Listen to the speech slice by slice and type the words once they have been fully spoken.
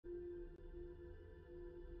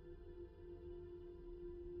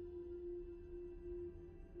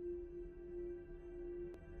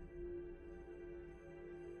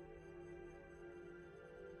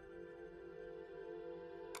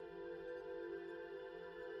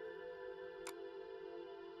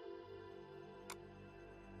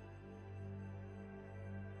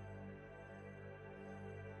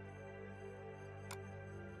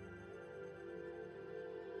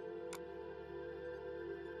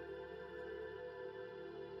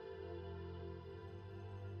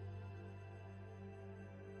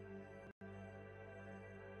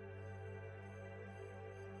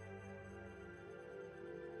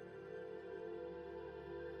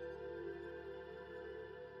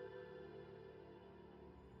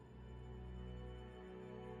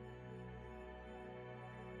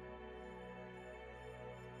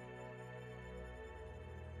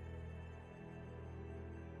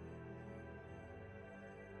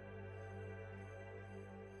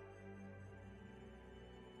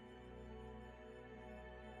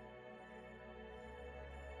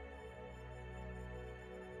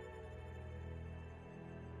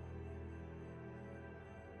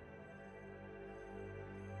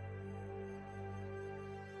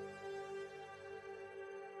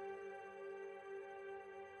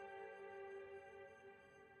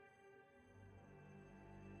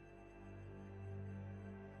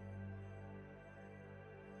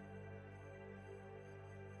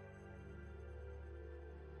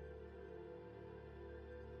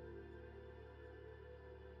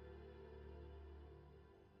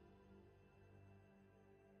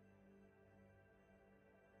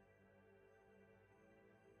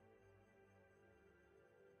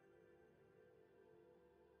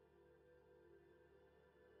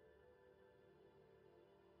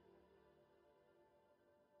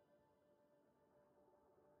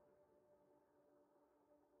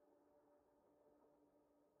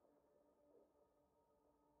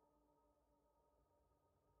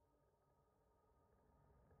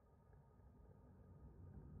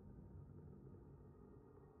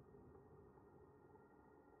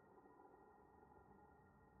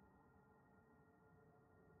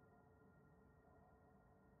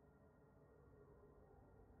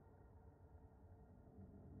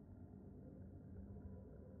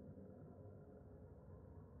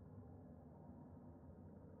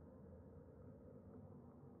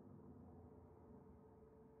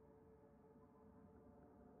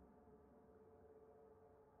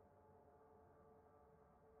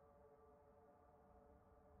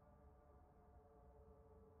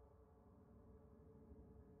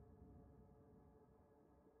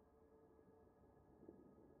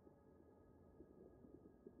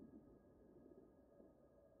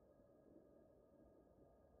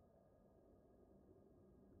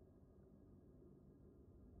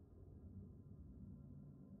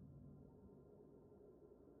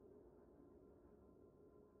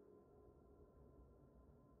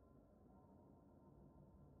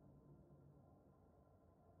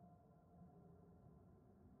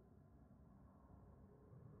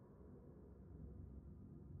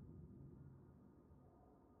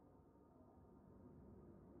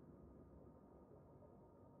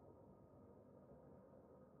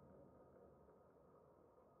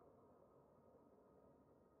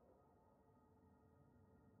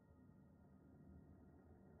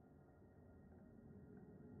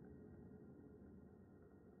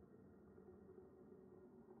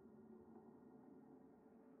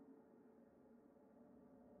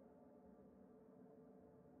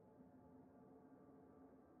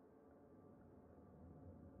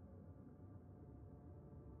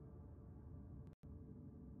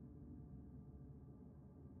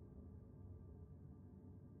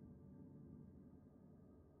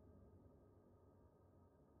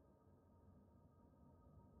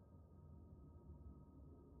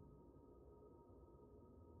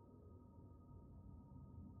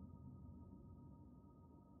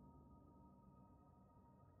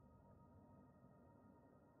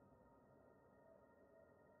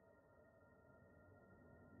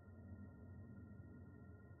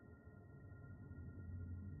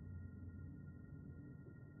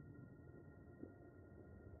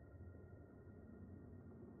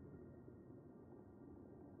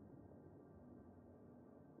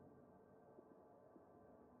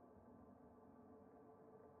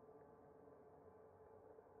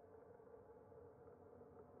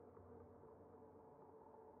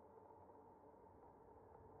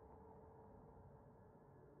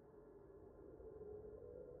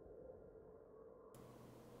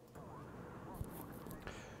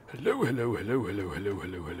Hello, hello, hello, hello, hello,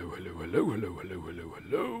 hello, hello, hello, hello, hello, hello, hello,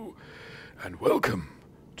 hello, and welcome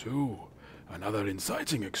to another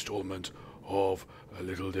inciting installment of A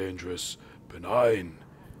Little Dangerous Benign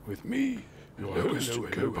with me, your host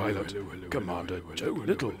and co-pilot, Commander Joe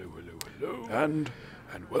Little, and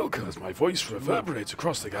welcome as my voice reverberates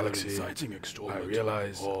across the galaxy. I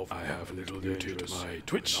realize I have a little dangerous my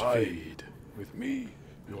Twitch feed with me.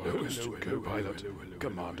 Your host, co-pilot,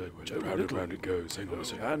 Commander Joe Little. Round it goes. Hang on a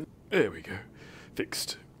second. And there we go.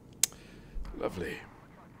 Fixed. Lovely.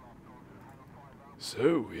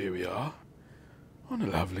 So, here we are, on a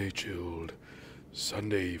lovely, chilled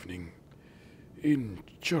Sunday evening in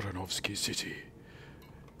Choronovsky City.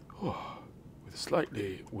 Oh, with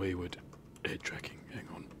slightly wayward head tracking. Hang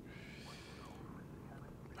on.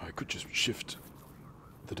 I could just shift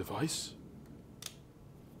the device.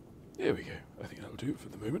 There we go. I think that'll do it for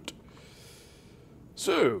the moment.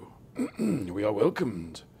 So, we are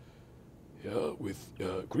welcomed here with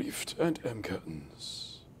Griefed and M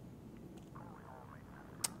Curtains.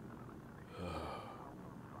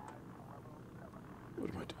 What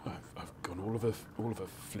am I doing? I've gone all of a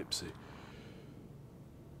flipsy.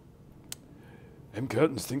 M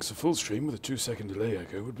Curtains thinks a full stream with a 2-second delay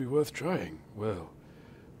echo would be worth trying. Well,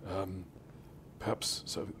 perhaps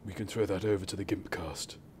so we can throw that over to the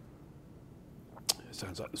Gimpcast.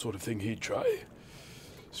 Sounds like the sort of thing he'd try.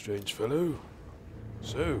 Strange fellow.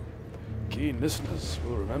 So, keen listeners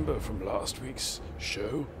will remember from last week's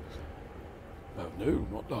show. No,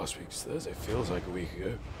 not last week's Thursday. Feels like a week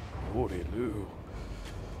ago. Lordy Lou.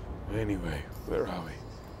 Anyway, where are we?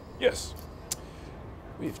 Yes.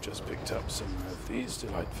 We've just picked up some of these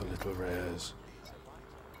delightful little rares.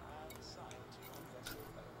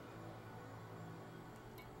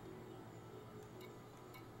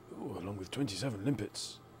 Oh, along with 27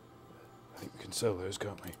 limpets. I think we can sell those,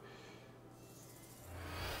 can't we?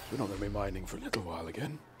 We're not going to be mining for a little while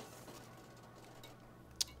again.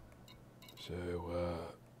 So,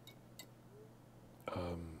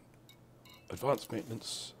 advanced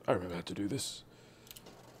maintenance. I remember how to do this.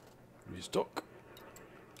 Restock.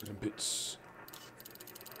 Limpets.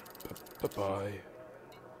 Bye-bye.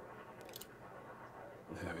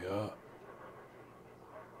 There we are.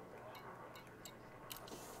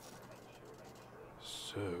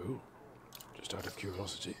 So, just out of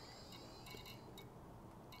curiosity.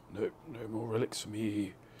 No more relics for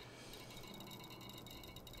me.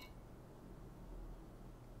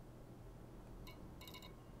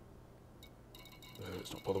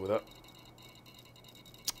 Let's not bother with that.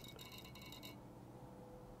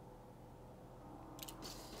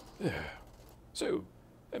 There. So,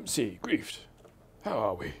 MC, Griefed, how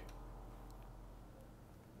are we?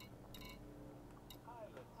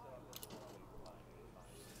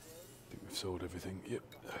 Sold everything. Yep.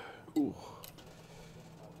 Ooh.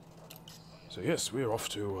 So yes, we're off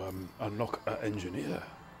to unlock our engineer.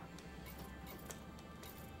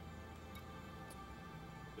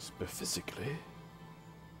 Specifically,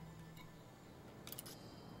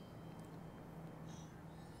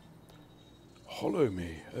 Hollow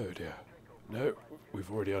Me. Oh dear. No, we've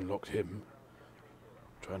already unlocked him.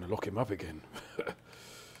 Trying to lock him up again.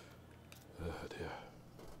 Oh dear.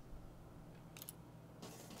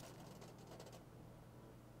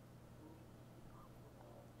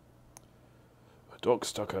 Dog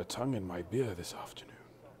stuck her tongue in my beer this afternoon.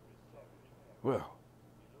 Well,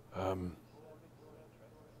 how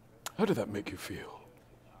did that make you feel?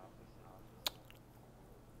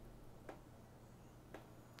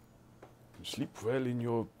 You sleep well in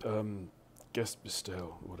your guest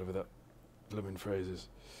bestel, whatever that blooming phrase is.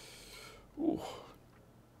 Ooh.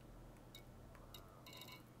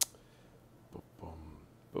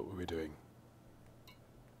 What were we doing?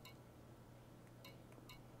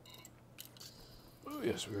 Oh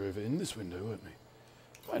yes, we were over in this window, weren't we?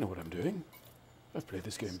 I know what I'm doing. I've played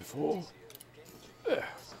this game before. There.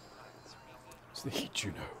 It's the heat,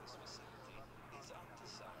 you know.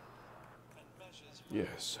 Yes,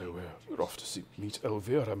 so we're off to meet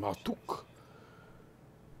Elvira Martuk.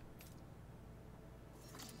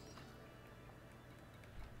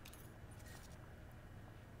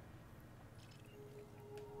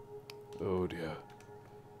 Oh dear.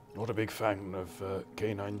 Not a big fan of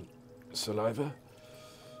canine saliva.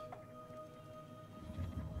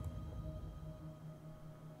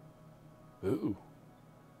 Ooh.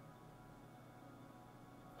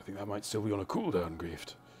 I think that might still be on a cooldown,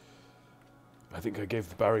 Griefed. I think I gave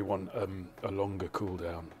the Barry one a longer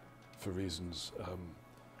cooldown for reasons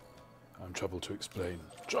I'm troubled to explain.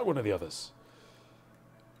 Try one of the others.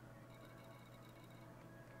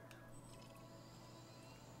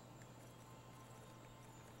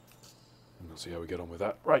 we'll see how we get on with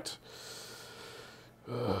that. Right.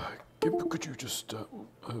 Gimp, could you just... oh,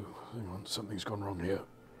 hang on, something's gone wrong here.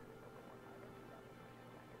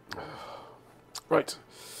 Right.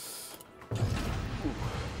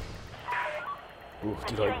 Oh,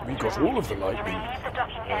 we got all of the lightning.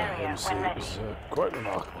 MC, it was quite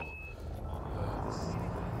remarkable.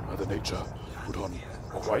 Mother Nature put on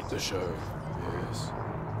quite the show. Yes.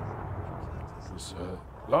 It was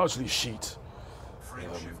largely sheet.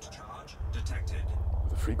 With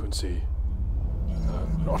a frequency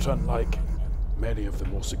not unlike many of the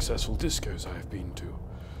more successful discos I have been to.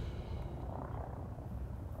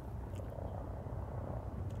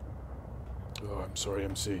 Oh, I'm sorry,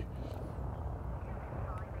 MC.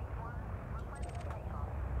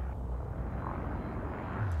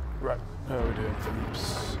 Right, how are we doing,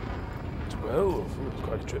 Phillips? 12? Oh, it's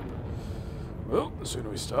quite a trip. Well, the sooner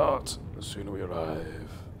we start, the sooner we arrive.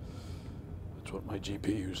 That's what my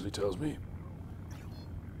GP usually tells me.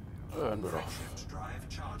 And we're off.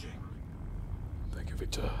 Thank you,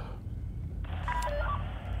 Victor.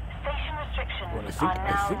 Station restrictions. Well, I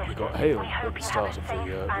think we got hail at the start of the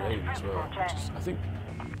rain as well. Which is, I think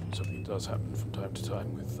something does happen from time to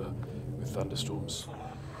time with thunderstorms.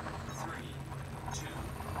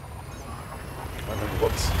 I remember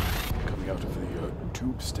once coming out of the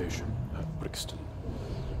tube station at Brixton,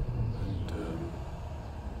 and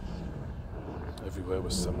everywhere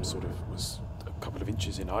was a couple of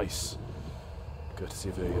inches in ice, courtesy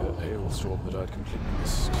of a hailstorm that I'd completely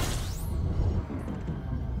missed.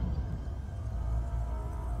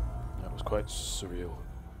 That was quite surreal.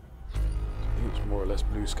 I think it was more or less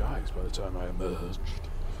blue skies by the time I emerged.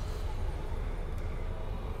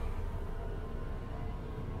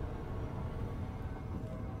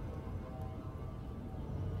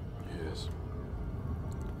 Yes.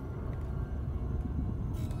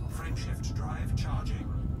 Frameshift drive charging.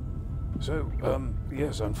 So,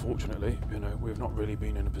 yes, unfortunately, we've not really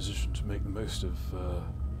been in a position to make the most of the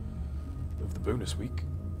bonus week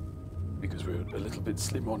because we're a little bit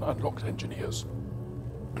slim on unlocked engineers.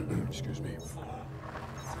 Excuse me. 4,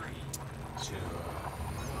 3, 2.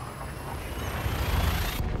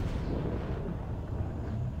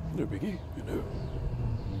 No biggie,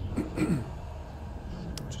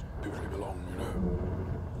 just pootling along,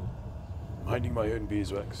 minding my own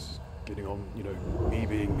beeswax. Getting on, me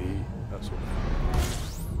being me, that sort of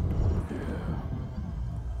thing. Yeah.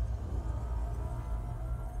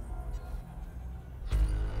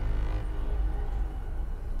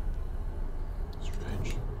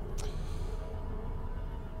 Strange.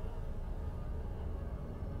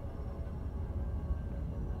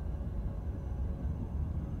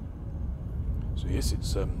 So yes,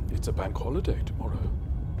 it's a bank holiday tomorrow.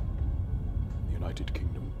 The United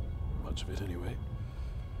Kingdom, much of it anyway.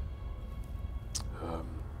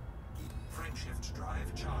 Frameshift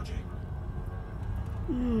drive charging.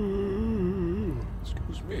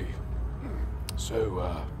 Excuse me.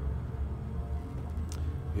 So,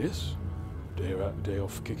 yes, day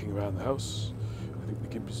off kicking around the house. I think the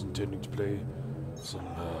Gimp is intending to play some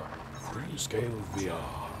full-scale VR.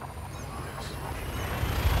 Yes.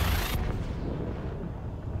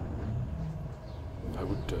 I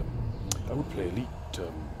would play Elite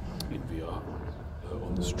in VR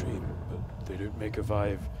on the stream, but they don't make a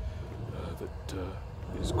Vive that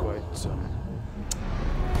is quite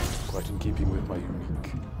in keeping with my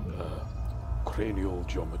unique cranial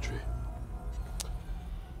geometry.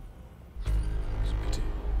 It's a pity.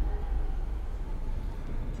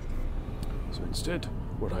 So instead,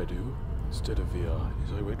 what I do, instead of VR,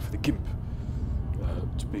 is I wait for the Gimp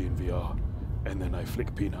to be in VR, and then I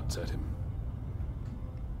flick peanuts at him.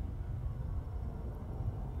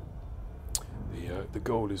 The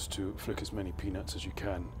goal is to flick as many peanuts as you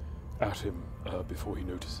can at him before he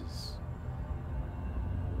notices.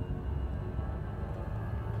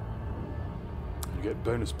 You get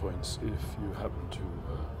bonus points if you happen to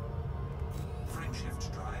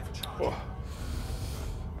Frameshift drive charging.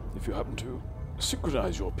 if you happen to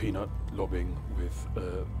synchronize your peanut lobbing with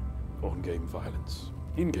on-game violence,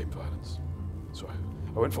 in-game violence. So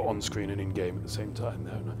I went for on-screen and in-game at the same time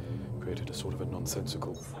there, and I created a sort of a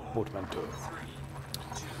nonsensical portmanteau.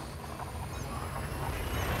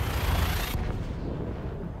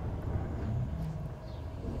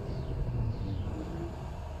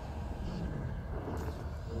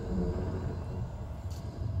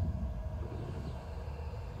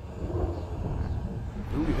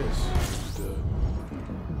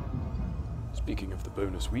 Speaking of the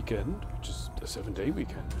bonus weekend, which is a 7-day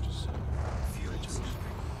weekend, which is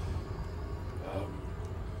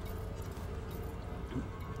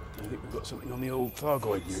I think we've got something on the old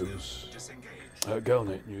Thargoid news,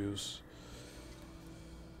 Galnet news.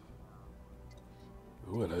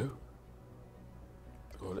 Oh, hello.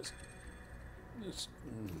 Oh, let's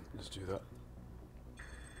do that.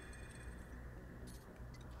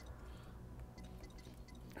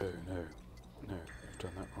 Oh no, I've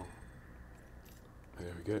done that wrong.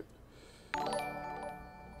 There we go.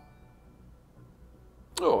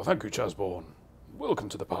 Oh, thank you, Chasborn. Welcome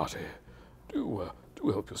to the party. Do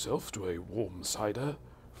help yourself to a warm cider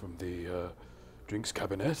from the drinks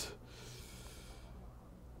cabinet,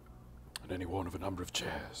 and any one of a number of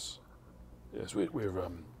chairs. Yes, we're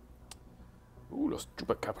Los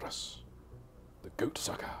Chupacabras, the goat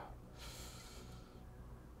sucker.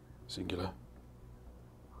 Singular.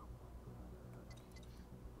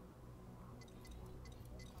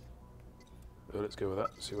 Oh, let's go with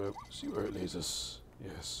that. See where it leads us.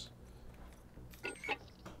 Yes.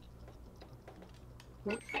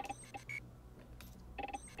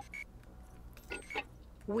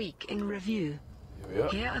 Week in review. Here we are.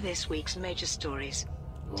 Here are this week's major stories.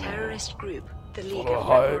 Terrorist group, the League Follow of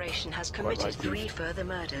hype. Reparation, has committed like 3 these. further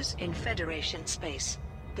murders in Federation space.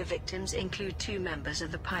 The victims include 2 members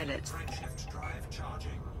of the pilot Frameshift drive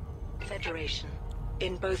charging. Federation.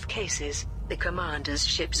 In both cases, the commander's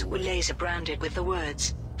ships were laser branded with the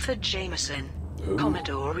words, "For Jameson." Ooh.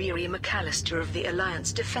 Commodore Riri McAllister of the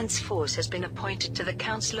Alliance Defense Force has been appointed to the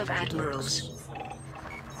Council of Admirals. 4,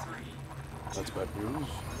 3, That's bad news.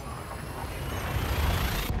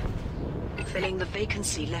 Filling the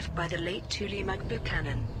vacancy left by the late Tully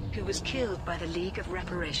McBuchanan, who was killed by the League of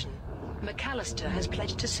Reparation. McAllister has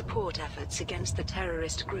pledged to support efforts against the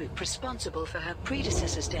terrorist group responsible for her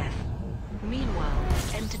predecessor's death. Meanwhile,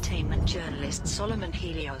 entertainment journalist Solomon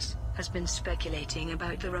Helios has been speculating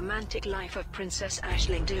about the romantic life of Princess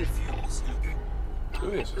Aisling Du, fuel scooping.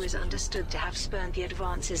 Oh, yes. who is understood to have spurned the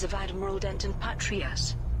advances of Admiral Denton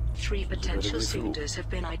Patrias. 3 potential Incredibly cool. suitors have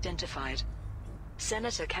been identified.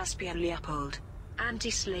 Senator Caspian Leopold,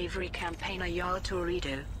 anti-slavery campaigner Yal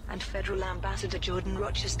Torrido, and Federal Ambassador Jordan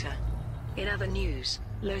Rochester. In other news,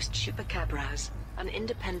 Los Chupacabras, an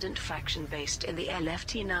independent faction based in the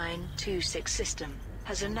LFT 926 system,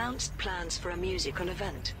 has announced plans for a musical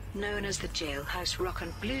event known as the Jailhouse Rock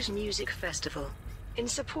and Blues Music Festival. In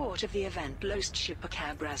support of the event, Los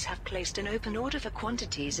Chupacabras have placed an open order for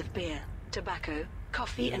quantities of beer, tobacco,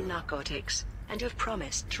 coffee and narcotics, and have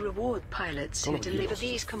promised to reward pilots who God, deliver yes,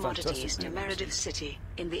 these commodities fantastic to news. Meredith City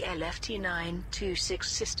in the LFT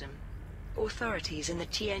 926 system. Authorities in the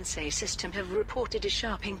TNSA system have reported a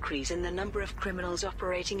sharp increase in the number of criminals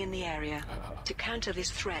operating in the area. To counter this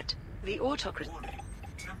threat, the autocracy Warning.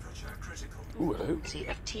 Temperature critical. Ooh, hello.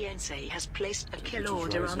 of TNSA has placed a kill Temperature's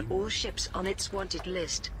order on rising. all ships on its wanted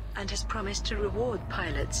list, and has promised to reward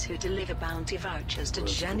pilots who deliver bounty vouchers to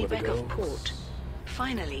Where's the Janibek weather of girls? Port.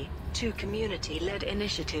 Finally, 2 community-led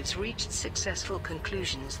initiatives reached successful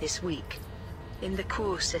conclusions this week. In the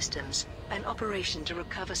core systems, an operation to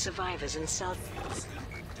recover survivors and Fuel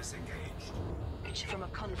scooping disengaged. from a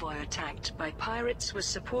convoy attacked by pirates was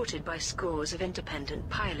supported by scores of independent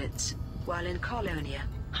pilots, while in Colonia,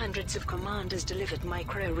 hundreds of commanders delivered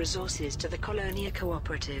micro-resources to the Colonia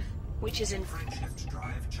Cooperative, which is Frameshift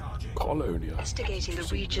drive charging. Colonia. investigating the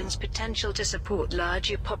region's potential to support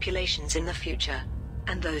larger populations in the future.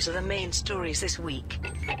 And those are the main stories this week.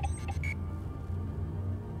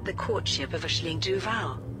 The courtship of Aisling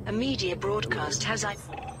Duval, a media broadcast has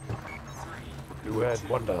Blue-haired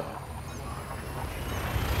wonder.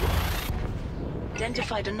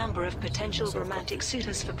 identified a number of potential romantic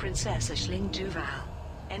suitors for Princess Aisling Duval.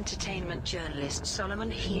 Entertainment journalist Solomon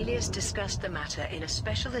Helios discussed the matter in a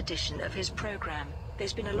special edition of his program.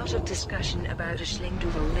 There's been a lot of discussion about Aisling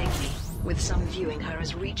Duval lately, with some viewing her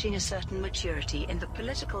as reaching a certain maturity in the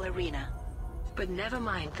political arena. But never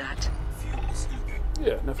mind that. Fuel scooping.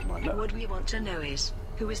 Yeah, never mind that. What we want to know is,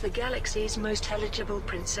 who is the galaxy's most eligible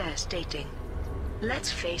princess dating?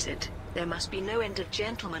 Let's face it, there must be no end of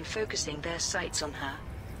gentlemen focusing their sights on her.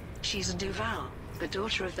 She's a Duval, the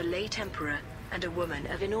daughter of the late Emperor, and a woman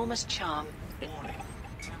of enormous charm, Warning.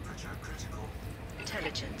 Temperature critical.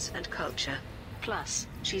 intelligence and culture. Plus,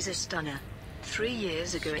 she's a stunner. 3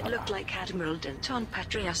 years ago it looked like Admiral Denton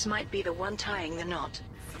Patrias might be the one tying the knot.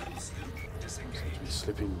 Fuel scoop disengaged.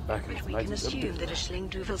 Slipping back But into we can assume 1970. that Aisling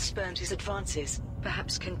Duval spurned his advances,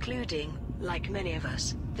 perhaps concluding, like many of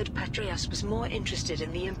us, that Patrias was more interested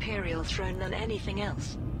in the Imperial throne than anything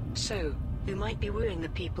else. So, who might be wooing the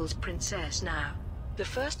people's princess now? The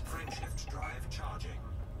first Frameshift drive charging.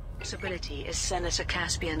 possibility is Senator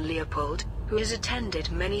Caspian Leopold, who has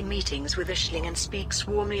attended many meetings with Aisling and speaks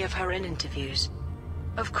warmly of her in interviews.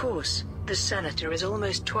 Of course, the senator is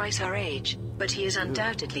almost twice her age, but he is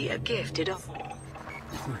undoubtedly a gifted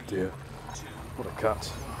Oh dear. What a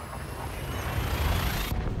cut.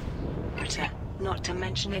 not to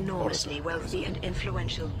mention enormously wealthy and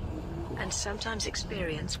influential. And sometimes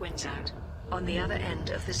experience wins out. On the other end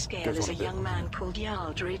of the scale is a young man called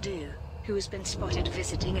Yaldridu, who has been spotted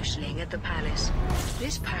visiting Ashling at the palace.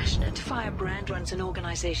 This passionate firebrand runs an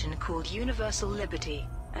organization called Universal Liberty,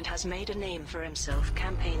 and has made a name for himself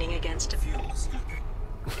campaigning against imperial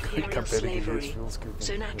slavery.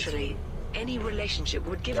 So naturally, any relationship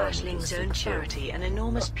would give Ashling's own charity an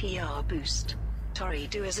enormous PR boost.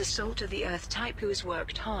 Toridu is a salt-of-the-earth type who has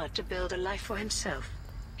worked hard to build a life for himself.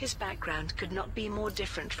 His background could not be more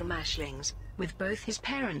different from Ashling's, with both his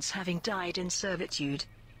parents having died in servitude.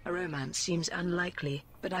 A romance seems unlikely,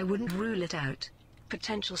 but I wouldn't rule it out.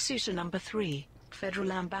 Potential suitor number 3,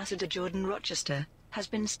 Federal Ambassador Jordan Rochester, has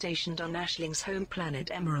been stationed on Ashling's home planet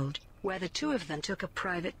Emerald, where the two of them took a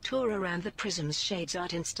private tour around the Prism's Shades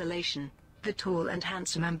art installation. The tall and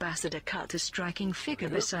handsome ambassador cut a striking figure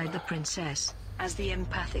beside the princess, as the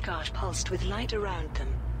empathic art pulsed with light around them.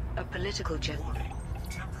 A political gesture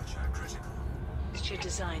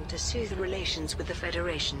designed to soothe relations with the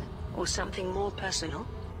Federation, or something more personal?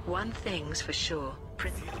 One thing's for sure,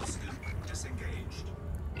 Princess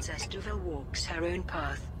Duvel walks her own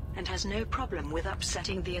path, and has no problem with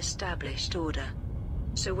upsetting the established order.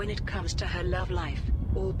 So when it comes to her love life,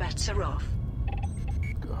 all bets are off.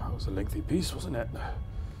 That was a lengthy piece, wasn't it?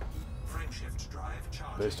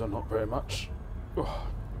 Based on not very much. Oh.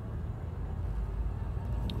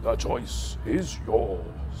 The choice is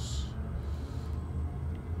yours.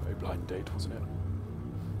 Very blind date, wasn't it?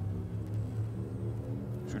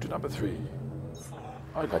 Shooter number 3.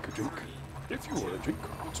 I'd like a drink. If you were a drink,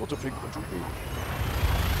 what sort of drink would you be?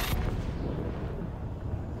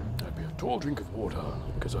 I'd be a tall drink of water,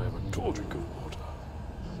 because I am a tall drink of water.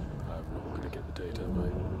 I'm not going to get the data, am I?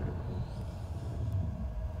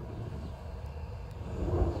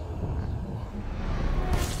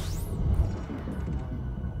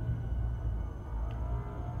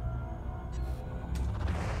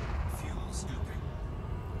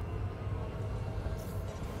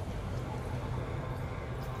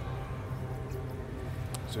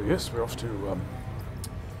 So yes, we're off to,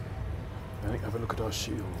 I think, have a look at our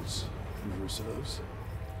shields and the reserves.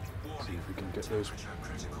 See if we can get those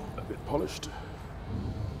a bit polished.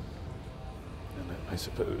 And then, I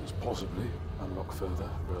suppose, possibly, unlock further.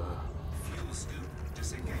 Fuel scoop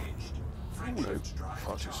disengaged. Oh no,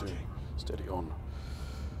 far too soon. Steady on.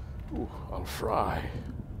 Ooh, I'll fry.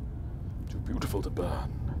 Too beautiful to burn.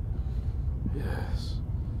 Yes.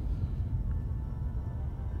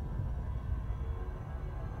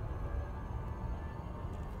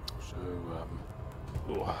 So,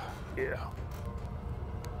 oh, yeah.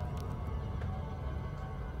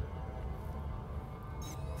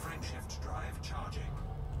 Frameshift drive charging.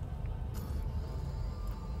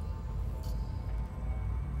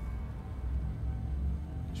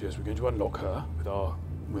 So yes, we're going to unlock her with our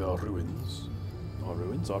ruins, our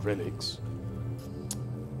relics,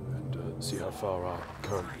 and see how far our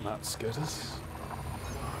current mats get us.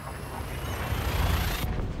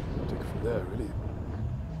 Take it from there, really.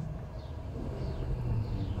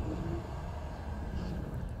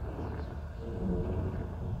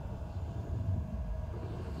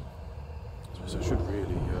 So I should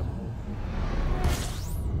really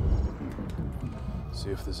see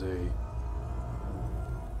if there's a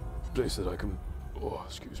place that I can, oh,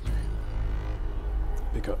 excuse me,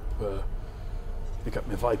 pick up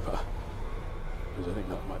my Viper, because I think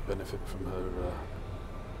that might benefit from her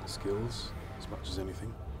skills as much as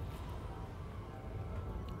anything.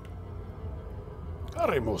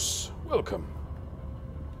 Arimus, welcome.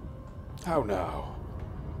 How now?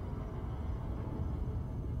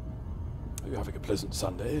 Are you having a pleasant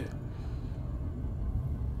Sunday?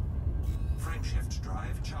 Frameshift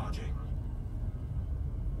drive charging.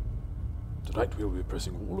 Tonight we'll be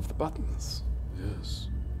pressing all of the buttons. Yes.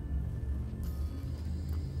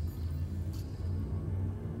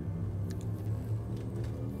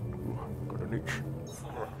 Ooh, got an itch.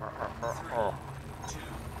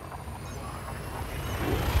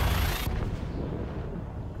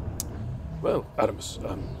 Well, Adams,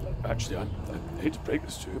 actually, I hate to break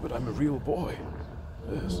this to you, but I'm a real boy.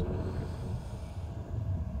 Yes.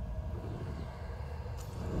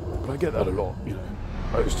 But I get that a lot, you know.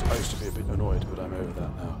 I used to be a bit annoyed, but I'm over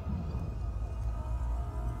that now.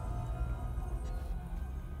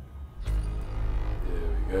 There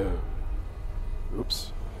we go.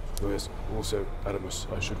 Oops. Oh yes. Also,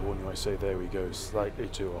 Adamus, I should warn you, I say there we go slightly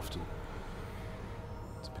too often.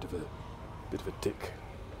 It's a bit of a tick.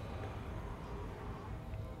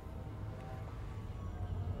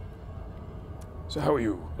 So how are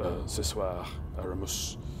you, ce soir,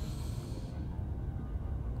 Aramus?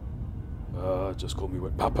 Just call me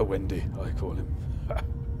Papa Wendy, I call him.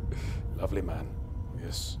 Lovely man.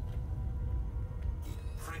 Yes.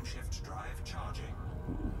 Frameshift drive charging.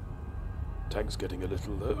 Tank's getting a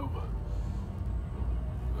little low.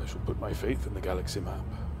 I shall put my faith in the galaxy map.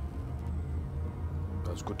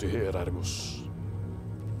 That's good to hear, Arimus.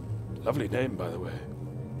 Lovely name, by the way.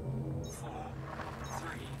 4,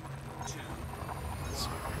 3, 2. It's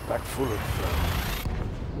back full of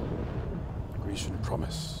Grecian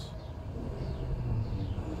promise.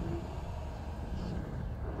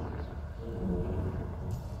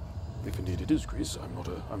 If indeed it is Greece, I'm not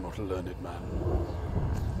a learned man.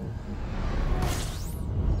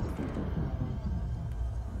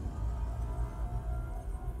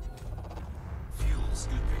 Fuel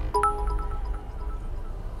scooping.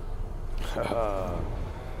 Haha.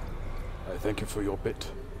 I thank you for your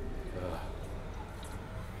bit,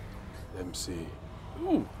 MC.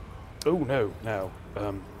 Ooh. Oh no, now,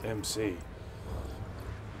 MC.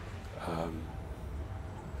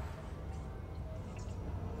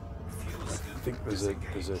 I think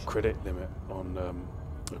there's a credit limit on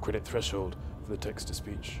a credit threshold for the text to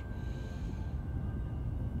speech.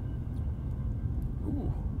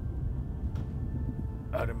 Ooh.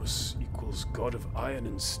 Arimus equals god of iron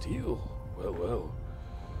and steel. Well, well.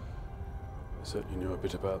 I certainly know a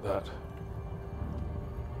bit about that.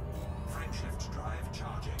 Frameshift drive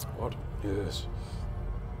charging. What? Yes.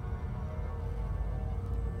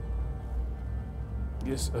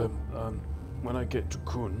 Yes, when I get to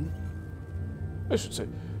Kun, I should say,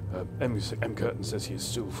 M. Curtin says he is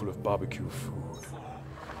still full of barbecue food. 4,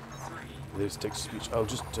 3. There's text speech. I'll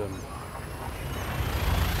just, as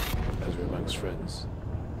we're amongst friends,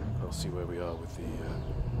 I'll see where we are with the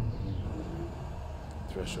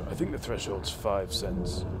threshold. I think the threshold's 5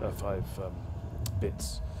 cents, 5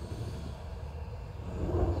 bits.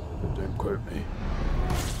 But don't quote me.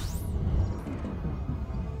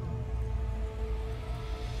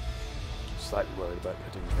 Slightly worried about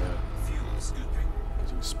getting Fuel scooping.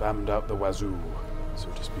 spammed out the wazoo, so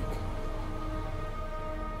to speak.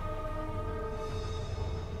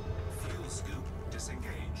 Fuel scoop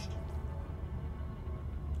disengaged.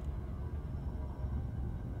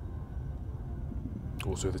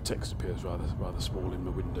 Also, the text appears rather small in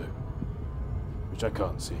the window, which I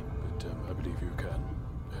can't see, but I believe you can.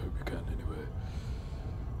 I hope you can anyway.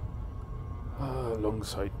 Long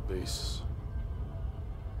sight base.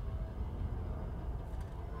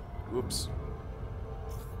 Whoops.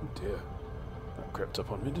 Oh dear. That crept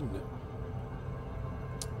up on me, didn't it?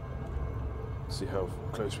 See how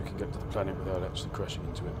close we can get to the planet without actually crashing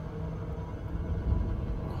into it.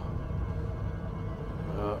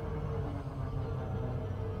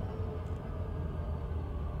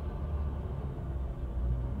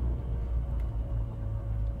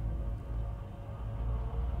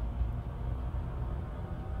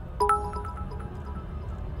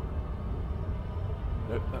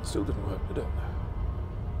 Nope, that still didn't work, did it?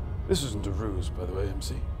 This isn't a ruse, by the way,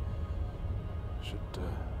 MC. I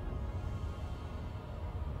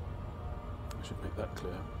should make that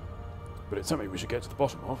clear. But it's something we should get to the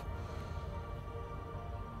bottom of.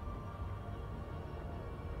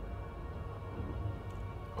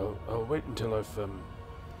 Well, I'll wait until I've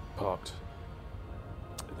parked,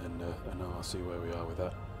 and then I'll see where we are with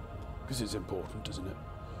that. Because it's important, isn't it?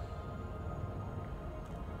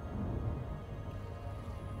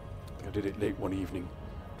 I did it late one evening.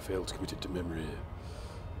 Failed to commit it to memory.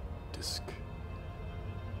 Disk.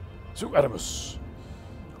 So, Adamus,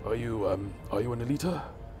 are you an Elita?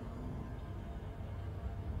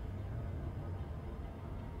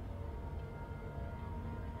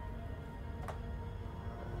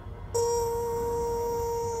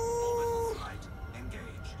 Orbital flight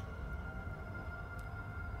engaged.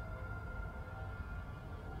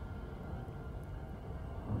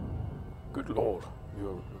 Good lord,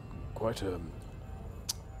 you're quite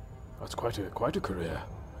that's quite a career.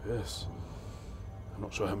 Yes. I'm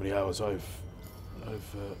not sure how many hours I've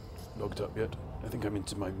logged up yet. I think I'm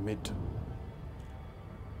into my I'm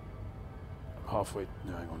halfway.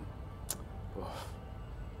 No, hang on. Oh.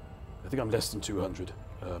 I think I'm less than 200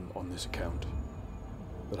 on this account.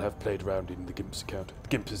 But I have played around in the Gimp's account.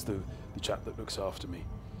 Gimp is the chap that looks after me.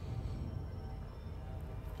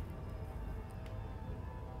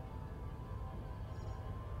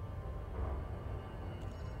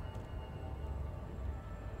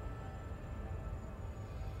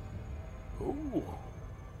 Ooh,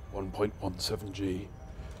 1.17G.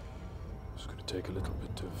 It's going to take a little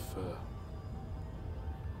bit of...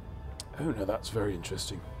 Oh no, that's very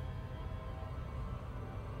interesting.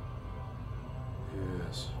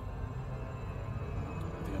 Yes.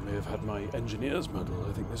 I think I may have had my engineer's medal.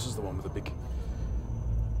 I think this is the one with the big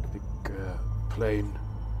plane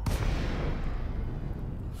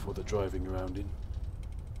for the driving around in.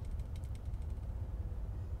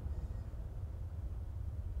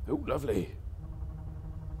 Oh, lovely.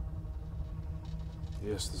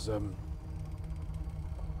 Yes, there's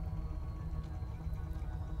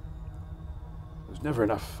never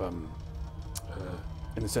enough,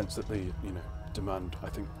 in the sense that the demand, I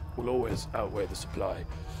think, will always outweigh the supply.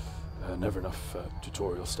 Never enough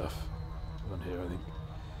tutorial stuff on here, I think.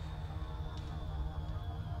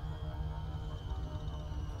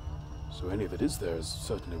 So any that is there is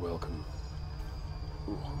certainly welcome.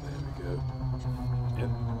 Ooh, there we go. Yep.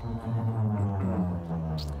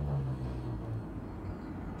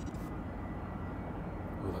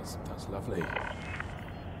 Oh, that's lovely.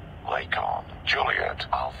 Lacon, Juliet,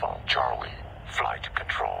 Alpha, Charlie, flight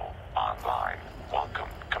control, online. Welcome,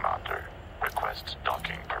 Commander. Request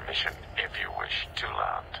docking permission if you wish to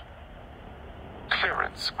land.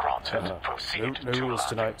 Clearance granted. Proceed no to rules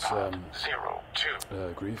landing tonight's pad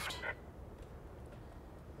 02. griefed.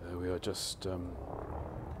 We are just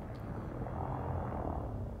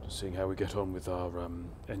seeing how we get on with our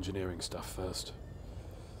engineering stuff first.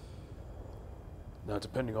 Now,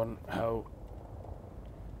 depending on how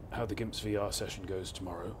the GIMP's VR session goes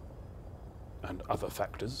tomorrow, and other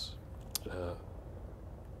factors, there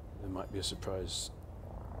might be a surprise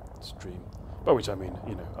stream. By which I mean,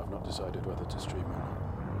 I've not decided whether to stream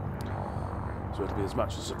or not. So it'll be as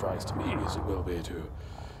much a surprise to me as it will be to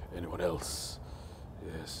anyone else.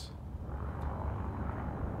 Yes.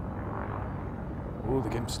 Oh, the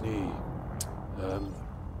GIMP's knee.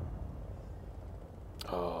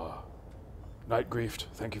 Night griefed.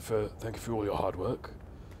 Thank you for all your hard work.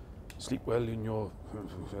 Sleep well in your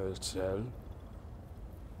cell.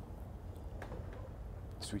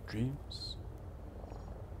 Sweet dreams.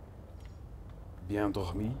 Bien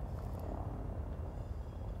dormi.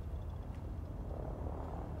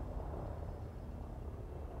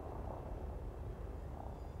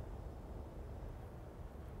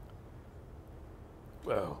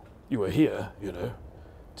 Well, you were here,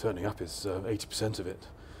 Turning up is 80% of it,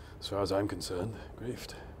 as far as I'm concerned.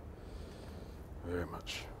 Griefed. Very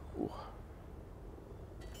much. Ooh.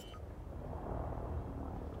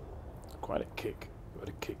 Quite a kick. Quite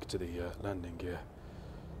a kick to the landing gear.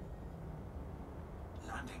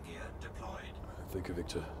 Landing gear deployed. Thank you,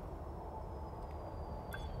 Victor.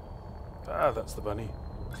 Ah, that's the bunny.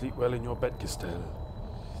 Sleep well in your bed, Giselle.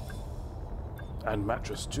 And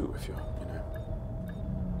mattress too, if you're,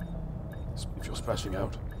 if you're splashing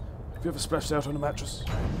out. Have you ever splashed out on a mattress?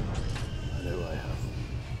 I know I have.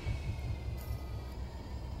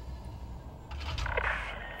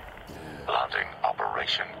 Landing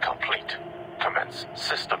operation complete. Commence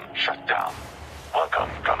system shutdown. Welcome,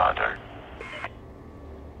 Commander.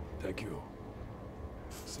 Thank you,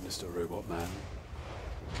 sinister robot man.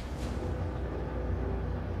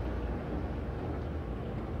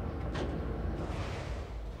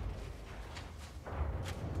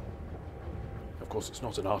 Of course, it's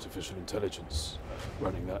not an artificial intelligence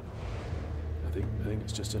running that. I think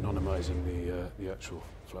it's just anonymizing the actual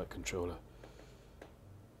flight controller.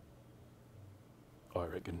 I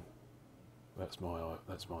reckon. That's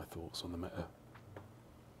my thoughts on the matter.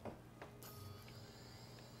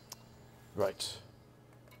 Right.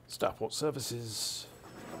 Starport services.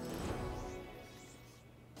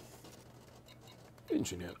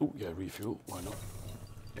 Engineer. Oh yeah, refuel. Why not?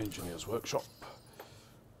 Engineer's workshop.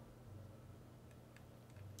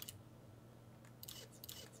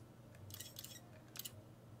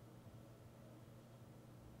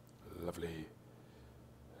 Lovely.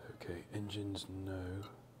 Okay, engines, no.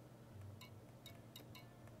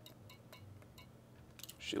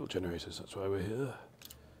 Shield generators, that's why we're here.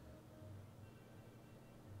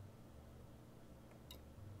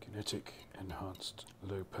 Kinetic, enhanced,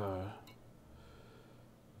 low power.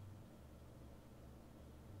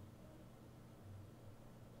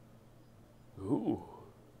 Ooh.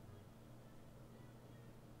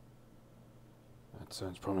 That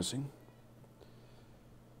sounds promising.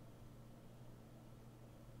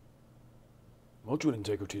 Module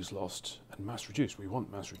integrity is lost and mass reduced. We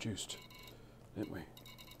want mass reduced, don't we?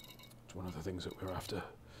 It's one of the things that we're after.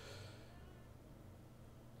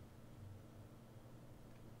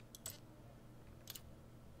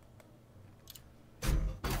 There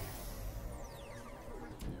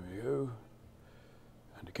we go.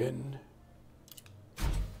 And again.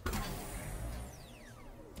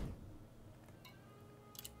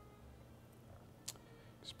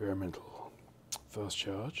 Experimental. Fast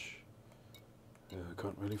charge.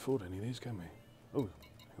 Can't really afford any of these, can we? Oh,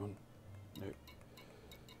 hang on. No.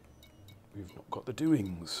 we've not got the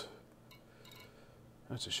doings.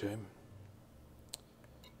 That's a shame.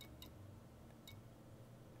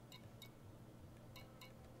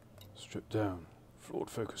 Strip down. Flawed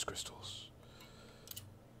focus crystals.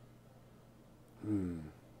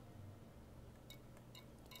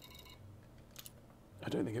 I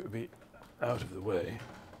don't think it would be out of the way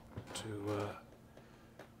to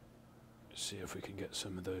see if we can get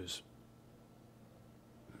some of those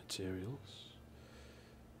materials.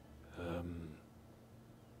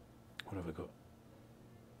 What have I got?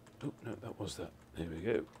 Oh, no, that was that. There we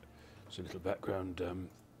go. It's a little background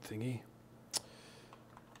thingy.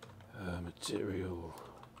 Material.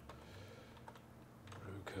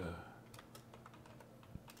 Broker.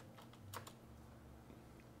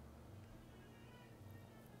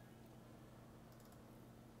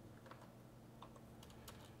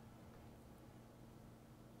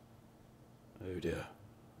 Oh dear.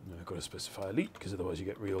 No, I've got to specify elite because otherwise you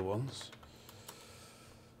get real ones.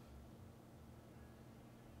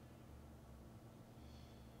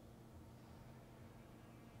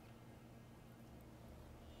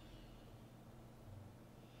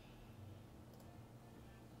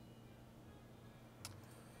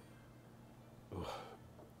 Oh,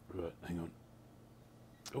 right, hang on.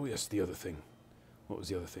 Oh yes, the other thing. What was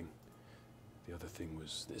the other thing? The other thing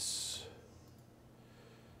was this.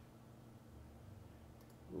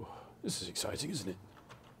 Oh, this is exciting, isn't it?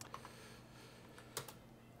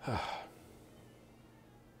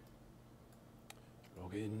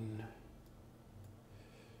 Log in.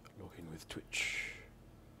 Log in with Twitch.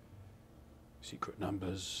 Secret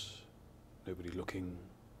numbers. Nobody looking.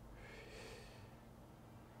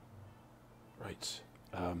 Right.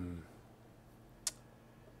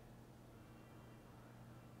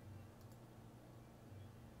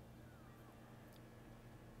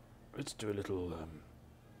 Let's do a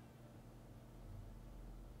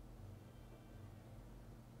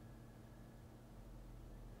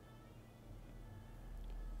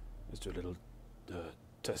little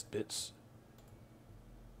test bits.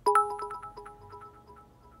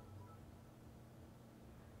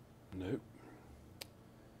 No.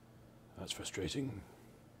 That's frustrating.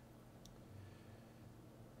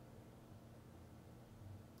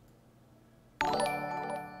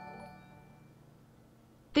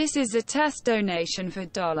 This is a test donation for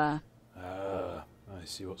 $1. Ah, I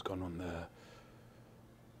see what's gone on there.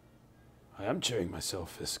 I am cheering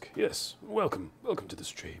myself, Fisk. Yes, welcome. Welcome to the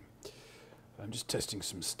stream. I'm just testing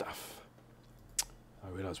some stuff. I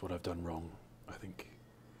realise what I've done wrong. I think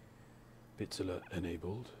bits alert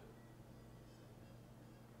enabled.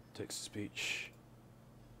 Text to speech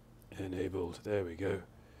enabled. There we go.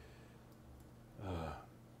 I'm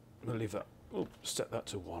going to leave that. We'll set that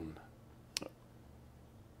to 1.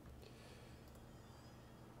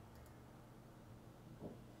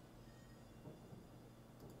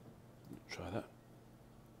 Try that.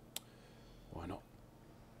 Why not?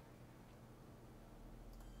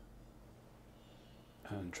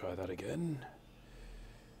 And try that again.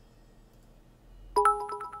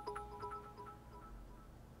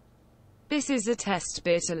 This is a test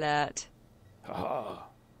bit alert. Haha.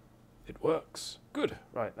 It works. Good.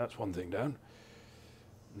 Right, that's one thing down.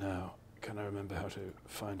 Now, can I remember how to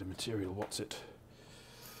find a material? What's it?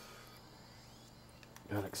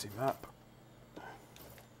 Galaxy map.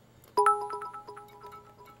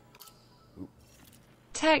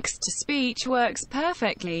 Text to speech works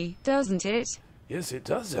perfectly, doesn't it? Yes, it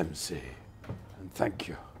does, MC. And thank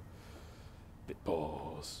you. Bit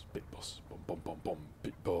boss, bom bom bom bom,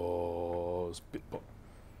 bit boss, bit boss.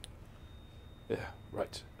 Yeah,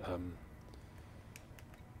 right. Oh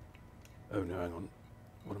no, hang on.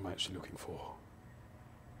 What am I actually looking for?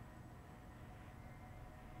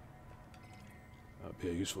 That'd be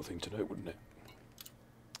a useful thing to know, wouldn't it?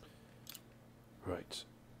 Right.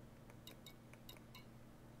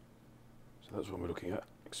 So that's what we're looking at.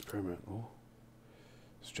 Experimental.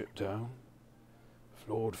 Strip down.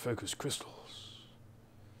 Flawed focus crystals.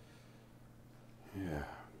 Yeah.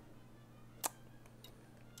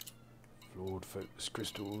 Flawed focus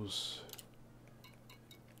crystals.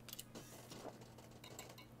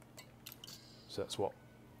 So that's what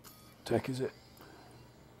tech is it?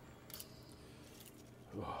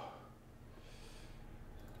 Oh.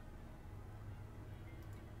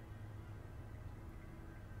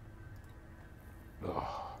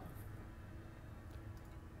 Oh.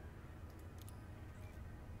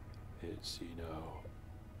 Let's see now.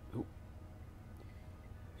 Oh.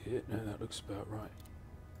 Yeah, no, that looks about right.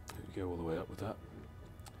 We go all the way up with that.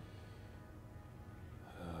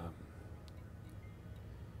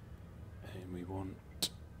 And we want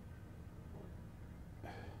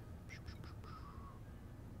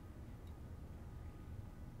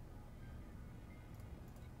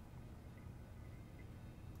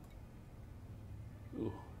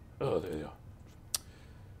Ooh. Oh, there they are.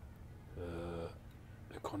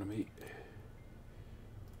 Economy.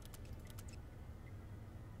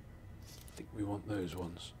 I think we want those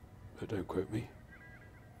ones, but don't quote me.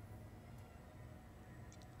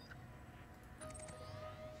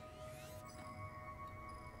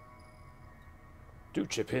 Do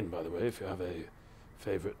chip in, by the way, if you have a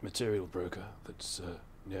favourite material broker that's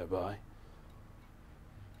nearby.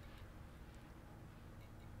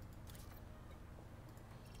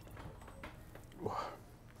 Oh,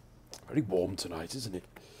 very warm tonight, isn't it?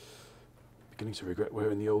 Beginning to regret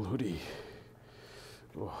wearing the old hoodie.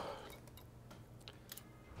 Oh.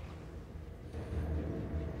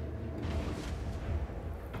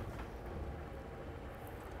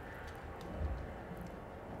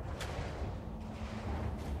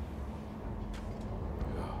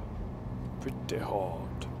 Pretty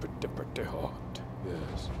hard, pretty hard,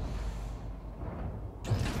 yes.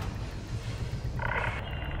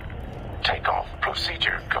 Takeoff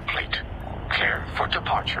procedure complete. Clear for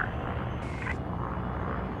departure.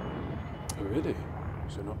 Oh, really?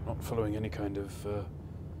 So not following any kind of...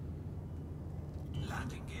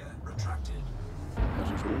 Landing gear retracted.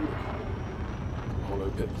 Not at all. Hollow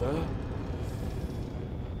pit there.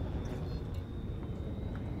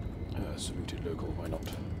 Saluted local, why not?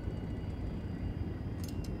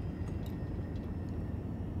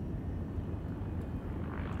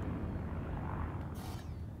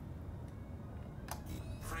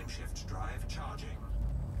 Frameshift drive charging.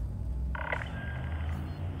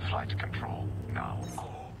 Flight control now.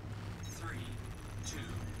 4, 3, 2,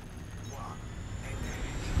 1.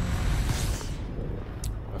 Engage.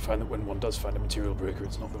 I find that when one does find a material breaker,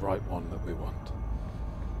 it's not the right one that we want.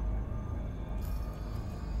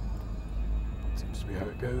 Seems to be how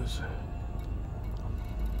it goes.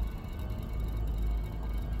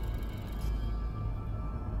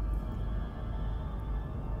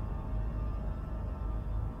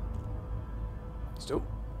 Still,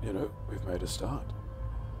 you know, we've made a start.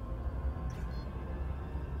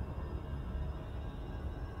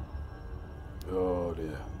 Oh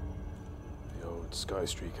dear. The old Sky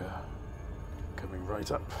Streaker coming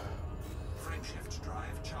right up. Frameshift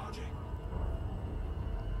drive charging.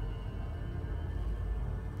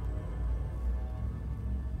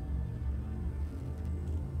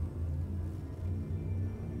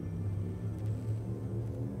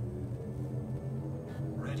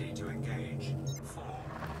 Ready to engage. 4,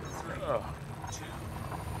 3, 2,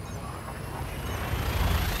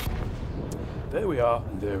 1. There we are,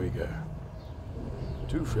 and there we go.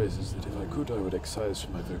 Two phrases that if I could I would excise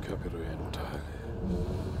from my vocabulary entirely.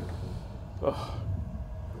 Oh,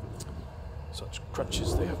 such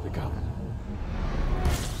crutches they have become.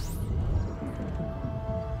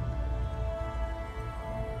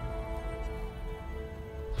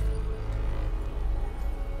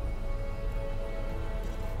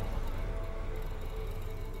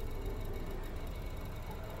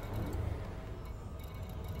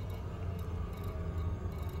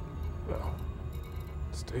 Well,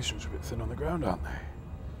 stations are a bit thin on the ground, aren't they?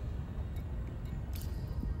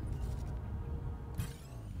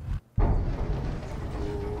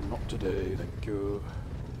 Oh, not today, thank you.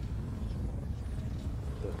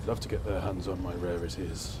 They'd love to get their hands on my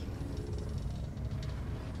rarities.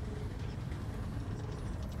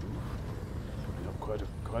 Putting up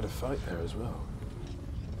quite a fight there as well.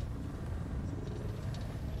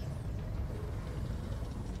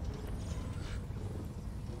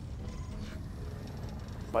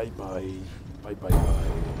 Bye bye. Bye bye bye.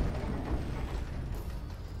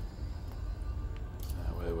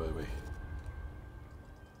 Where were we?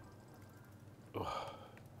 Oh.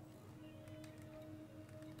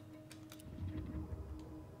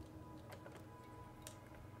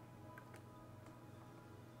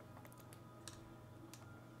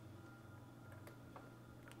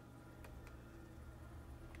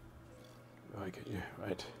 I get you,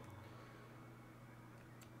 right.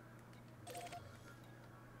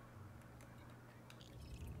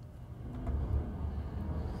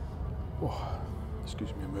 Oh,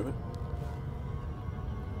 excuse me a moment.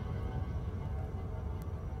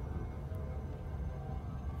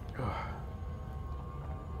 Oh,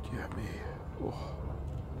 dear me. Oh.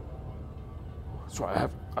 That's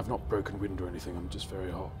right, I've not broken wind or anything, I'm just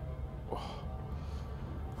very hot. Oh.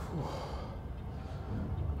 Oh.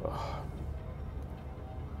 Oh.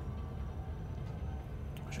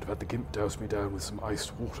 I should have had the gimp douse me down with some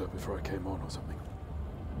iced water before I came on or something.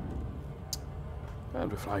 And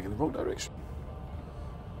we're flying in the wrong direction.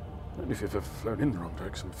 I don't know if you've ever flown in the wrong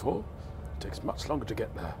direction before. It takes much longer to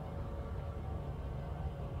get there.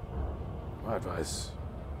 My advice,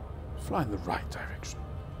 fly in the right direction.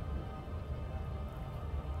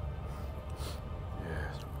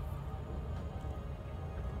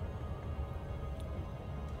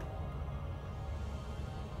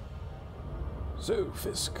 So,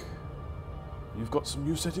 Fisk, you've got some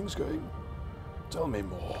new settings going. Tell me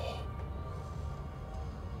more.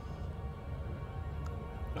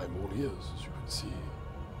 I'm all ears, as you can see.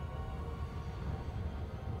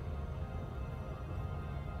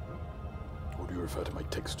 Or do you refer to my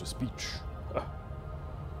text-to-speech?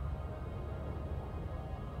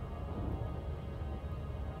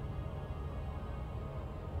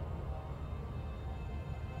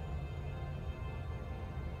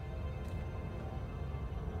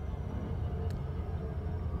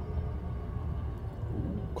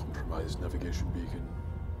 Compromised navigation beacon.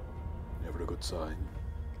 Never a good sign.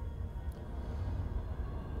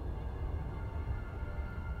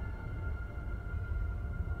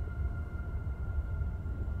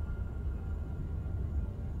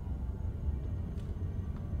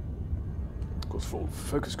 Of course,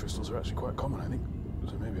 focus crystals are actually quite common, I think.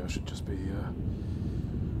 So maybe I should just be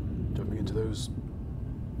jumping into those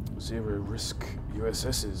zero-risk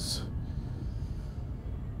USSs,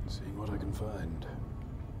 seeing what I can find.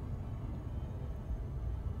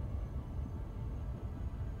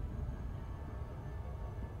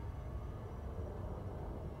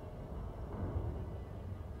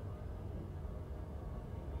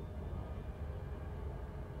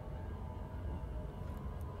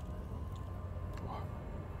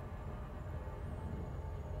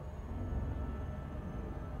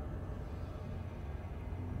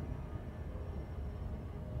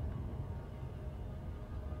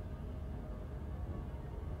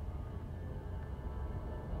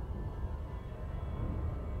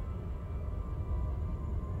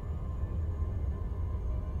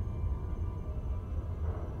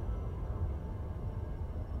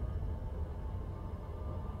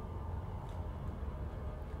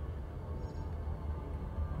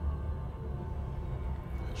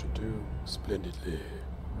 Should do splendidly.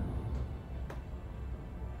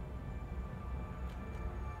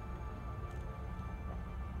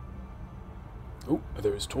 Oh,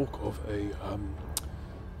 there is talk of a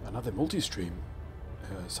another multi-stream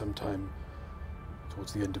sometime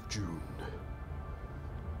towards the end of June,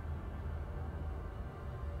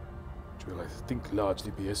 which will, I think,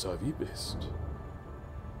 largely be SRV based.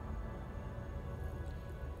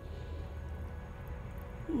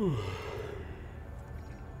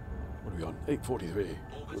 What are we on? 8:43.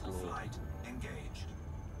 Orbital flight engaged.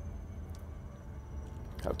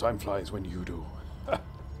 How time flies when you do.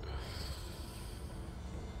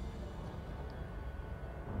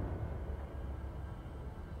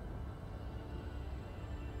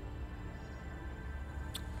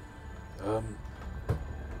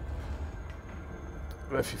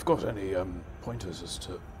 If you've got any pointers as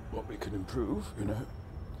to what we can improve, you know,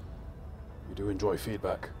 we do enjoy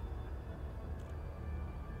feedback.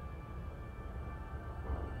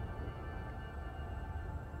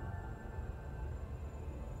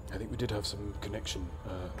 I think we did have some connection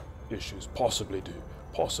issues, possibly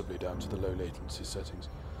down to the low latency settings,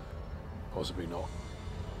 possibly not.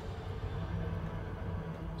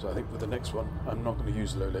 So I think with the next one, I'm not going to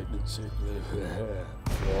use low latency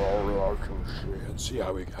and see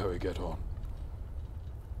how we get on.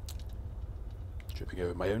 Tripping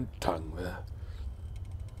over my own tongue there.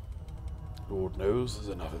 Lord knows there's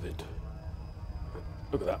enough of it. But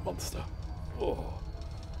look at that monster. Oh,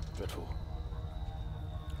 dreadful.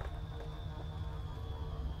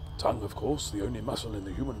 Tongue, of course, the only muscle in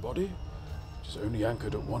the human body, which is only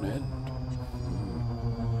anchored at one end.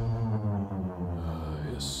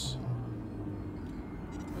 Yes.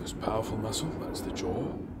 Most powerful muscle, that's the jaw.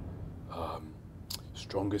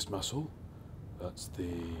 Strongest muscle, that's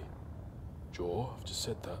the jaw. I've just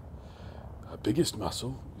said that. Biggest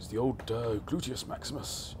muscle is the old gluteus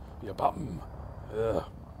maximus, your bum.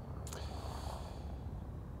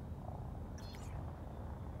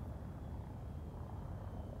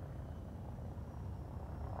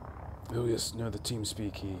 Oh yes, no, the team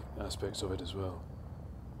speaky aspects of it as well.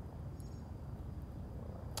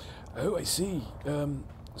 Oh, I see.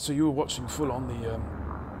 So you were watching full on the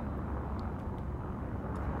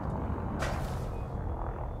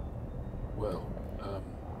well,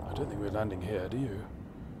 I don't think we're landing here, do you?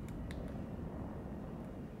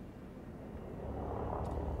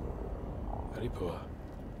 Very poor.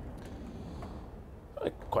 I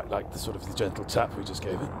quite like the sort of the gentle tap we just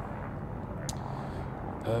gave it.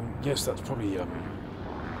 Yes, that's probably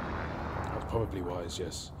wise.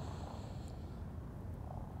 Yes,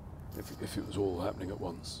 if it was all happening at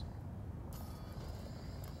once.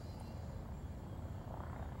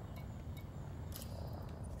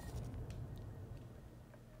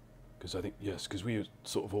 Because I think yes, because we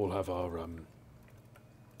sort of all have our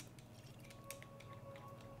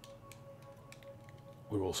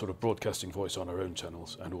we're all sort of broadcasting voice on our own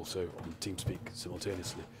channels and also on TeamSpeak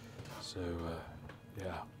simultaneously. So,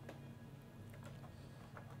 yeah.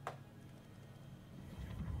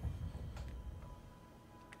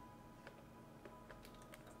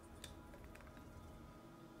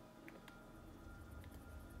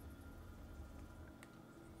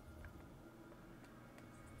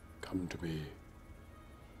 Come to me.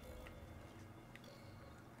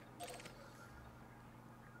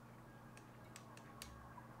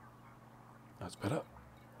 That's better.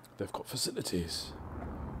 They've got facilities.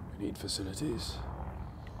 We need facilities.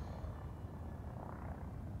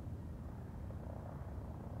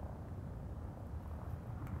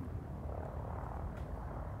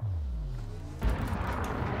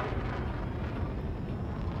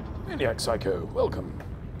 Maniac Psycho, welcome.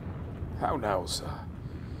 How now, sir?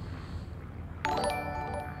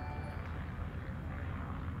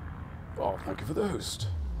 Oh, thank you for the host.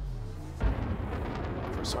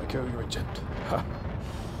 For a psycho, you're a gent. Ha!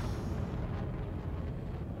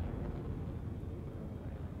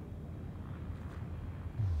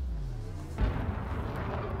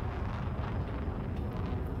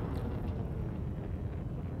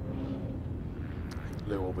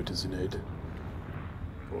 Low orbiters in aid.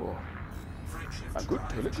 Oh. I'm good,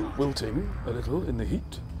 a little wilting, a little in the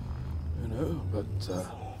heat, you know, but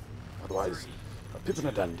otherwise, a pip and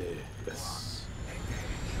a dandy, yes.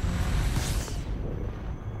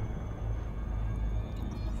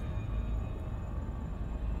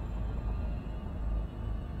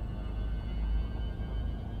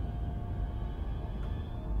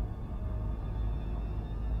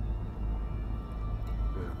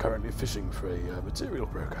 We're currently fishing for a material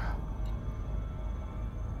broker.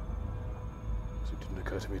 So it didn't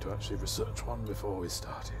occur to me to actually research one before we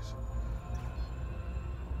started.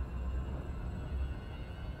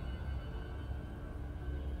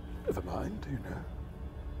 Never mind, you know.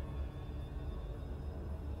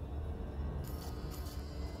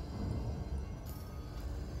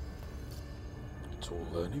 It's all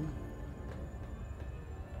learning.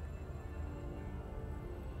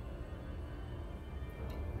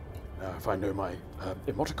 Now, if I know my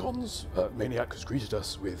emoticons, Maniac has greeted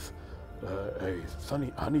us with a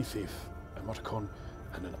funny honey thief emoticon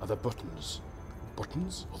and then other buttons.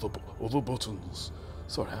 Buttons? Other buttons.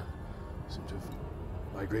 Sorry, I seem to have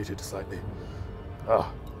migrated slightly.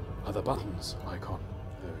 Ah, other buttons icon.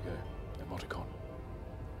 There we go. Emoticon.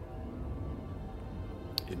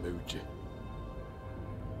 Emoji.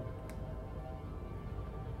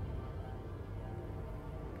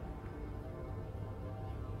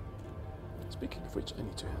 Speaking of which, I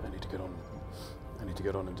need to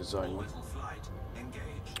get on and design one. Flight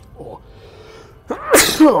engaged. Oh.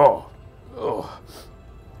 Oh.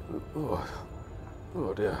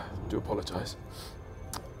 Oh dear. Do apologise.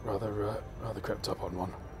 Rather crept up on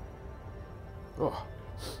one. Oh.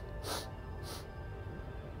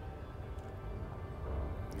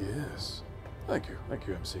 Yes. Thank you,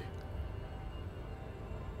 MC.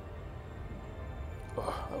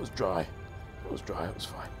 Oh, that was dry. That was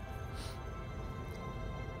fine.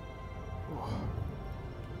 Oh.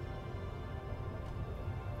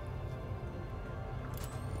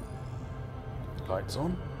 Lights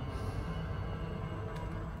on.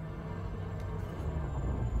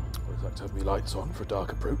 Always like to have me lights on for a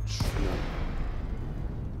dark approach. You know.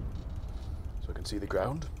 So I can see the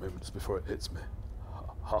ground moments before it hits me.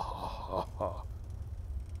 Ha ha ha ha.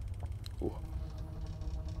 Ooh.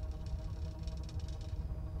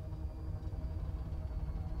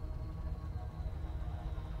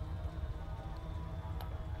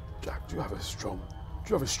 Jack, do you have a strong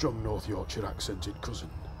North Yorkshire accented cousin?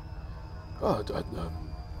 Not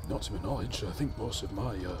to my knowledge. I think most of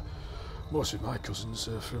my cousins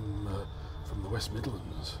are from the West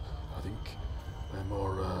Midlands. I think they're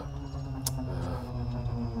more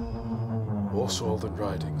Warsaw than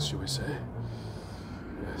Ridings, shall we say?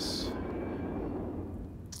 Yes.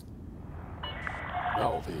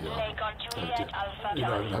 Now I'm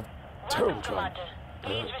gonna have terrible time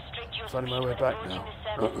finding my way back now.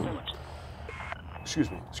 Excuse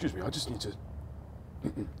me. I just need to.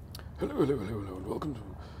 Hello, and welcome to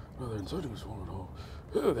another exciting Swollen Hole.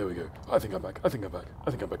 Oh, there we go. I think I'm back. I think I'm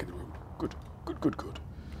back in the room. Good.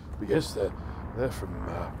 But yes, they're from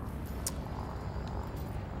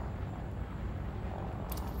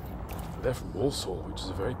Walsall, which is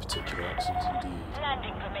a very particular accent indeed.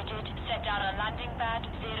 Landing permitted. Set down on landing pad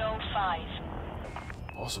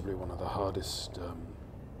 05. Possibly one of the hardest.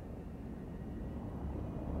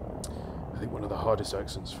 I think one of the hardest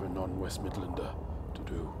accents for a non-West Midlander to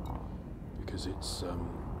do. Because it's,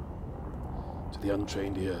 to the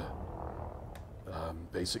untrained ear,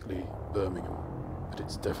 basically Birmingham, but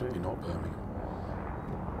it's definitely not Birmingham.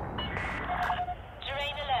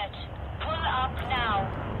 Terrain alert. Pull up now.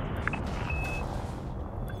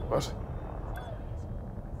 What?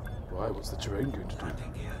 Why? What's the terrain going to do?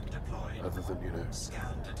 Landing gear deployed. Other than, you know,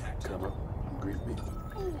 Scan detected. come up and greet me.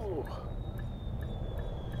 Oh.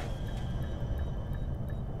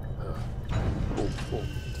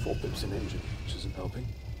 Four pips in engine, which isn't helping.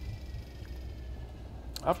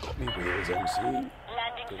 I've got me wheels, MC. Landing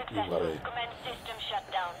Don't you successful. worry. Commence system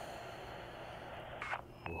shutdown.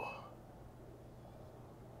 Oh.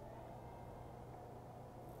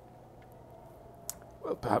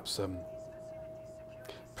 Well, perhaps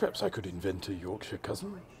I could invent a Yorkshire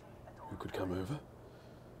cousin who could come over.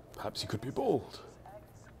 Perhaps he could be bald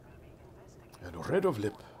and red of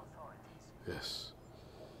lip. Yes.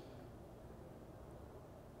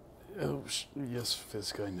 Oh, yes,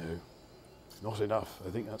 Fisk, I know. Not enough.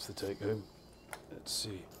 I think that's the take home. Let's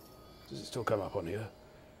see. Does it still come up on here?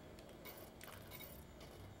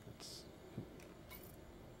 It's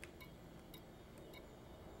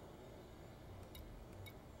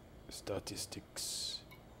statistics.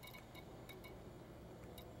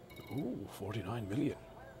 Ooh, 49 million.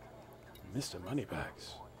 Mr.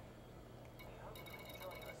 Moneybags.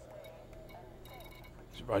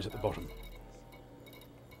 It's right at the bottom.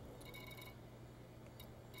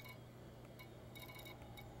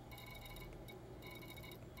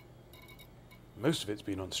 Most of it's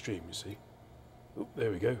been on stream, you see. Oh, there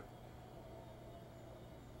we go.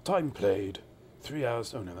 Time played, 3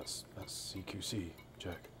 hours. Oh no, that's CQC,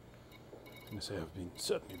 Jack. I was going to say I've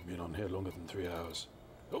certainly been on here longer than 3 hours.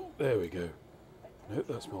 Oh, there we go. No,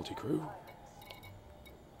 that's multi-crew.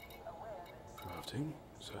 Crafting,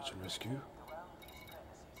 search and rescue.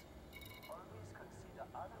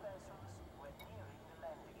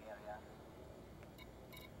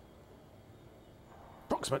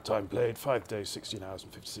 Approximate time played, 5 days, 16 hours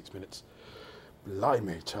and 56 minutes.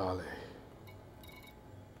 Blimey, Charlie.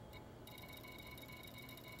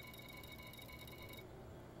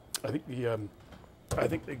 I think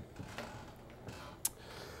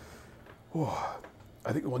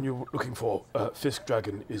the one you're looking for, Fisk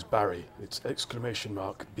Dragon, is Barry. It's exclamation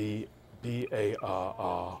mark B-A-R-R-Y.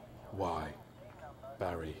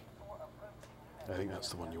 Barry. I think that's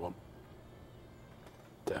the one you want.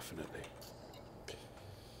 Definitely.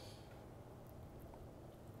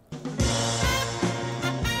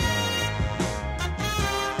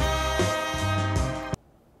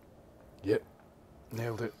 Yep,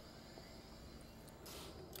 nailed it.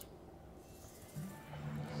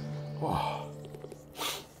 Wow.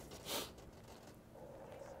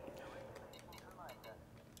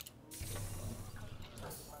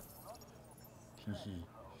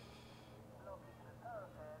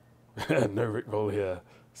 No Rickroll here,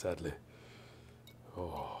 sadly.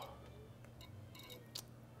 Oh.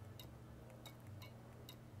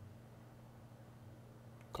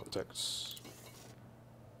 Contacts.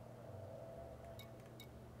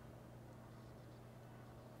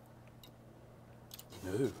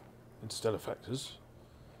 No, interstellar factors.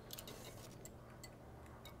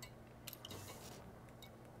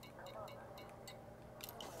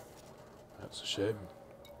 That's a shame.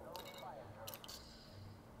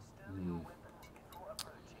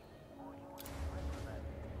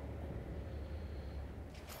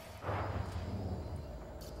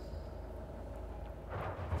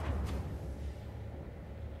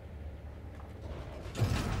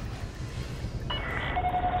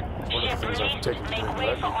 One of the things I've taken to doing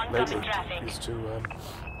lately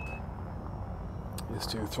is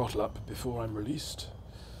to throttle up before I'm released.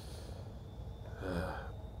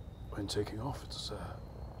 When taking off, it's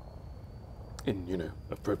in, you know,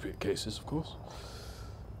 appropriate cases, of course.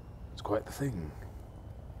 It's quite the thing.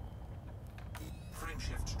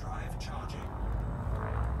 Frameshift drive charging.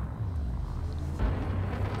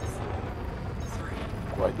 4, 3,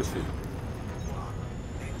 Quite the thing.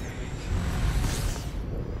 1. Engage.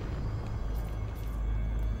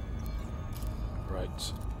 Right.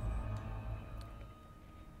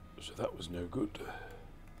 So that was no good.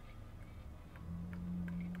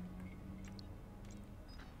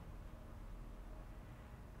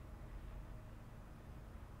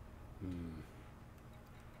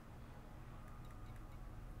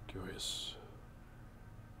 Curious.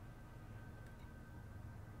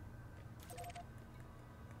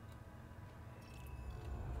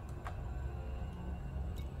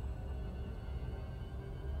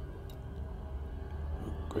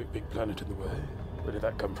 Great big planet in the way. Where did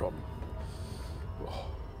that come from? Oh,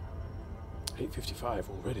 8:55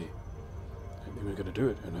 already. I don't think we're going to do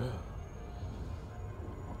it, you know.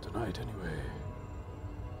 Not tonight, anyway.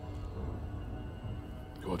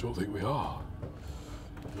 Oh, I don't think we are.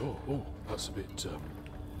 Oh, that's a bit,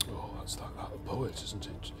 that's like that poet, isn't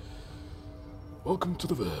it? Welcome to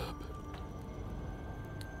the verb.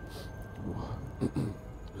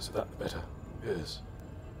 Is that better? Yes.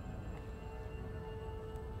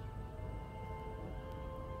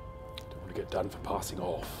 Don't want to get done for passing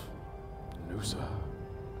off. No, sir.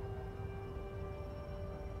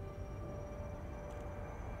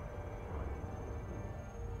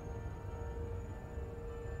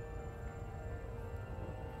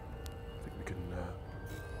 I think we can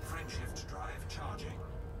Frameshift drive charging.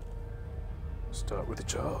 start with the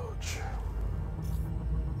charge.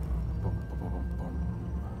 Bum, bum, bum, bum, bum.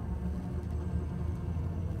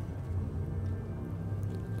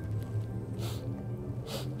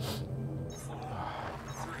 4,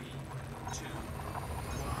 3, 2,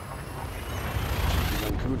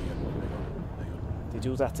 Mancunian. Hang on. Did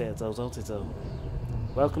you that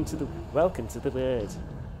Welcome to the word.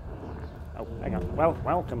 Oh, hang on.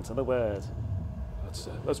 Welcome to the word.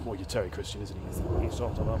 That's more your Terry Christian, isn't he? He's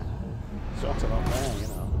sort of up there, you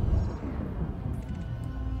know.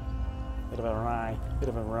 Bit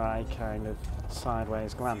of a wry kind of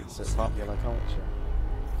sideways glance at popular culture.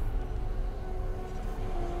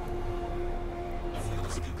 fuel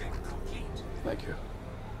scooping complete. Thank you.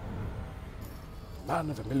 Man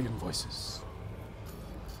of a million voices.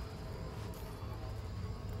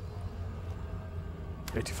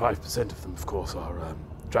 85% of them, of course, are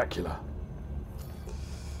Dracula.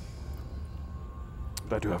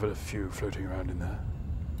 But I do have a few floating around in there.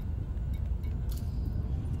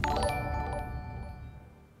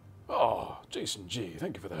 Oh, Jason G,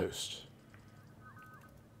 thank you for the host.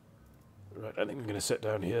 Right, I think I'm going to sit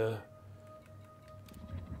down here.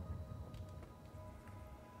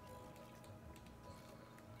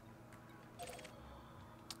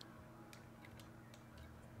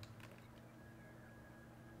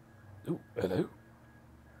 Oh, hello.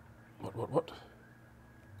 What?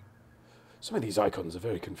 Some of these icons are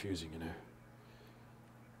very confusing, you know.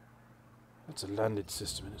 That's a landed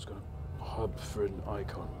system and it's got a hub for an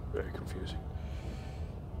icon. Very confusing.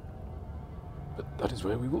 But that is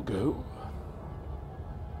where we will go.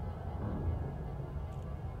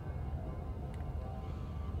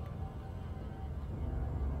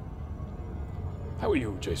 How are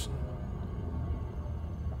you, Jason?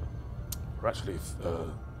 We're actually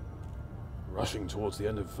rushing towards the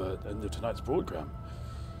end of tonight's program,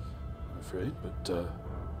 I'm afraid, but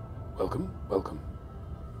welcome.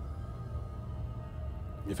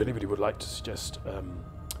 If anybody would like to suggest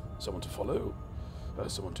someone to follow,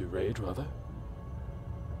 someone to raid rather,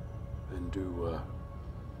 then do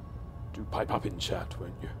pipe up in chat,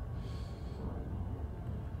 won't you?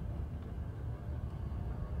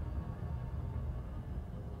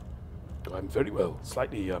 I'm very well,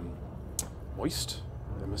 slightly moist,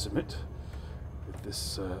 I must admit, with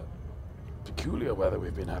this peculiar weather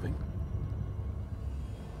we've been having.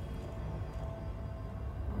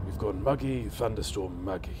 We've gone muggy, thunderstorm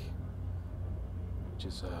muggy, which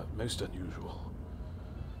is most unusual.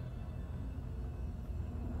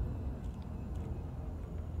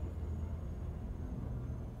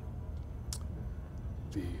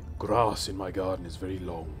 The grass in my garden is very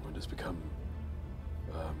long and has become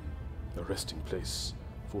a resting place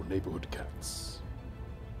for neighborhood cats.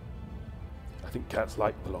 I think cats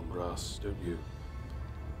like the long grass, don't you?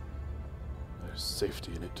 There's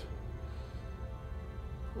safety in it.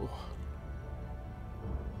 Oh.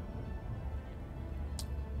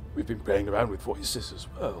 We've been playing around with voices as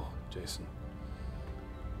well, Jason.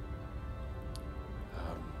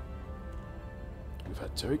 We've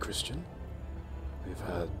had Terry Christian. We've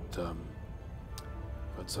had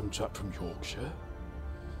some chap from Yorkshire.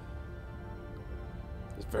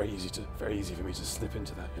 It's very easy for me to slip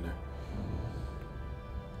into that, you know.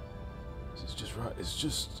 It's just right. It's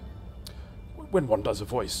just when one does a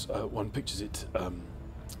voice, one pictures it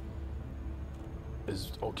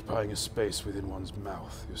as occupying a space within one's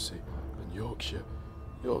mouth. You see, and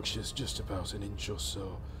Yorkshire's just about an inch or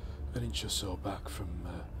so back from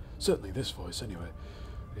certainly this voice anyway.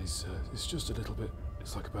 Is just a little bit.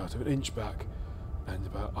 It's like about an inch back, and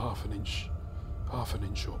about half an inch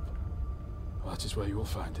up. That is where you will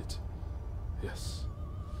find it. Yes.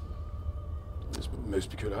 It's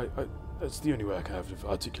most peculiar. That's the only way I can have of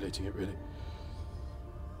articulating it, really.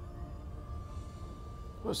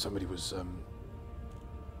 Well, somebody was.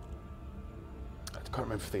 I can't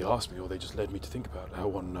remember if they asked me or they just led me to think about how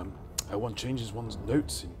one changes one's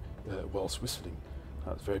notes in whilst whistling.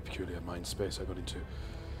 That's a very peculiar mind space I got into,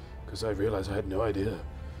 because I realised I had no idea.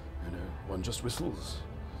 You know, one just whistles.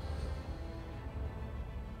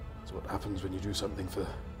 That's what happens when you do something for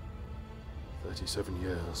 37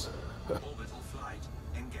 years. Orbital flight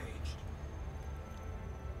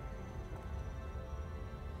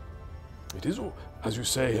It is, all, as you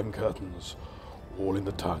say, Curtains, all in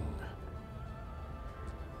the tongue.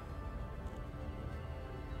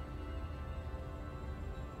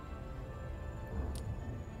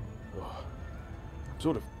 Oh, I'm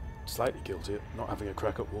sort of slightly guilty at not having a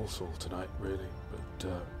crack at Walsall tonight, really, but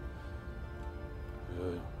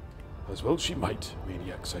as well she might,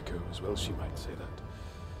 Maniac Psycho, as well she might say that.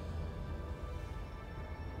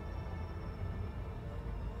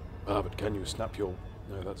 Ah, but can you snap your...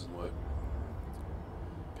 No, that doesn't work.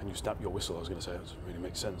 Can you snap your whistle? I was going to say, that doesn't really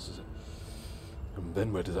make sense, does it? And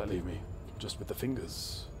then where does that leave me? Just with the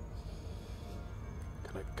fingers.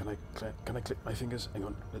 Can I click my fingers? Hang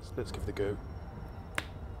on, let's give it a go.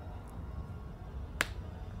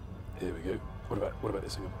 Here we go. What about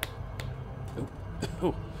this? Hang on.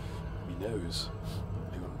 Oh, my nose.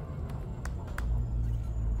 Hang on.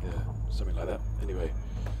 Yeah, something like that. Anyway.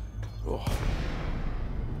 Oh.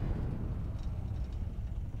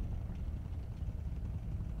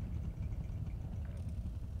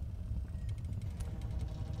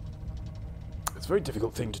 It's a very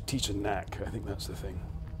difficult thing to teach a knack. I think that's the thing.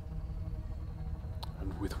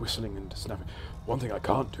 And with whistling and snapping, one thing I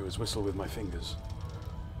can't do is whistle with my fingers.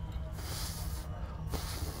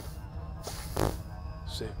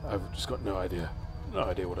 See, I've just got no idea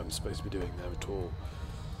what I'm supposed to be doing there at all.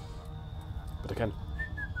 But I can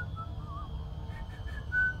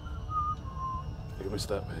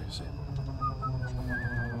whistle that way, you see.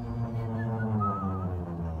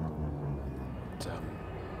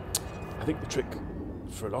 I think the trick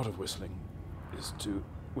for a lot of whistling is to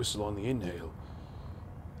whistle on the inhale.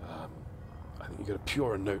 I think you get a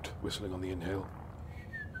purer note whistling on the inhale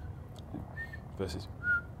versus...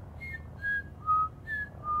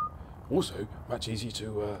 Also, much easier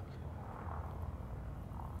to...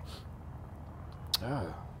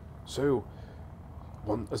 So,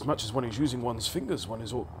 as much as one is using one's fingers, one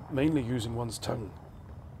is mainly using one's tongue.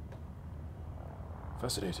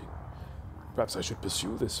 Fascinating. Perhaps I should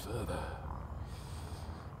pursue this further.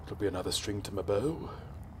 It'll be another string to my bow.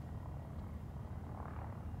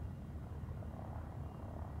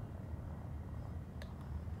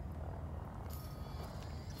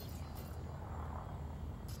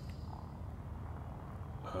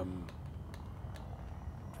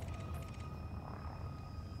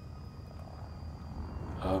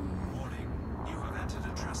 Warning, you have entered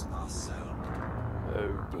a trespass zone.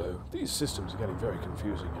 Oh, blow. These systems are getting very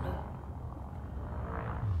confusing, you know.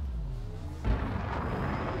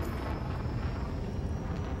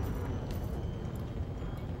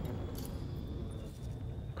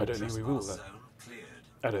 I don't think we will.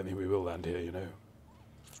 I don't think we will land here, you know.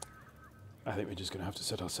 I think we're just going to have to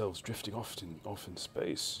set ourselves drifting off in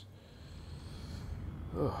space.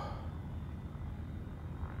 Ugh.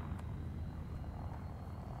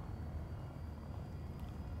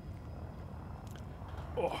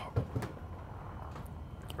 Oh.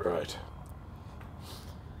 Right.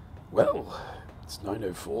 Well, it's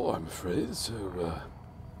 9:04, I'm afraid, so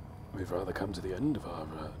we've rather come to the end of our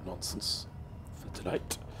nonsense for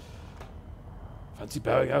tonight. Fancy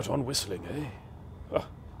bowing out on whistling, eh? Ah.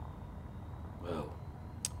 Well,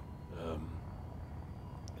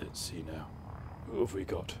 let's see now. Who have we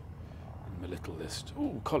got in my little list?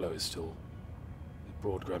 Oh, Colo is still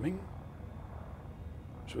broadgramming.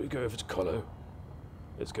 Shall we go over to Colo?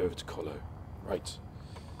 Let's go over to Colo. Right.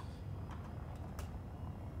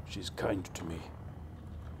 She's kind to me.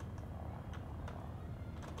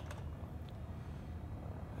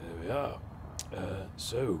 There we are.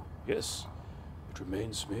 So, yes, it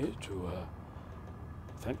remains me to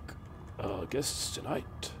thank our guests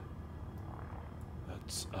tonight.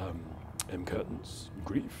 That's M. Curtains,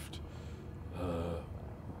 Griefed,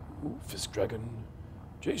 Fist Dragon,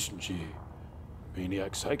 Jason G,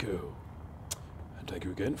 Maniac Psycho, and thank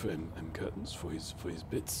you again for M. Curtains for his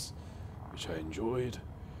bits, which I enjoyed.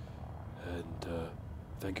 And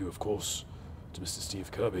thank you, of course, to Mr.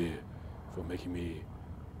 Steve Kirby for making me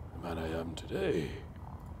the man I am today.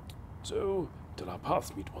 So, till our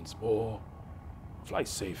paths meet once more, fly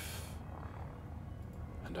safe,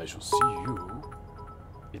 and I shall see you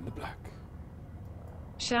in the black.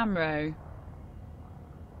 Shamro.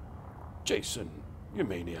 Jason, you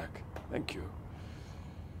maniac. Thank you.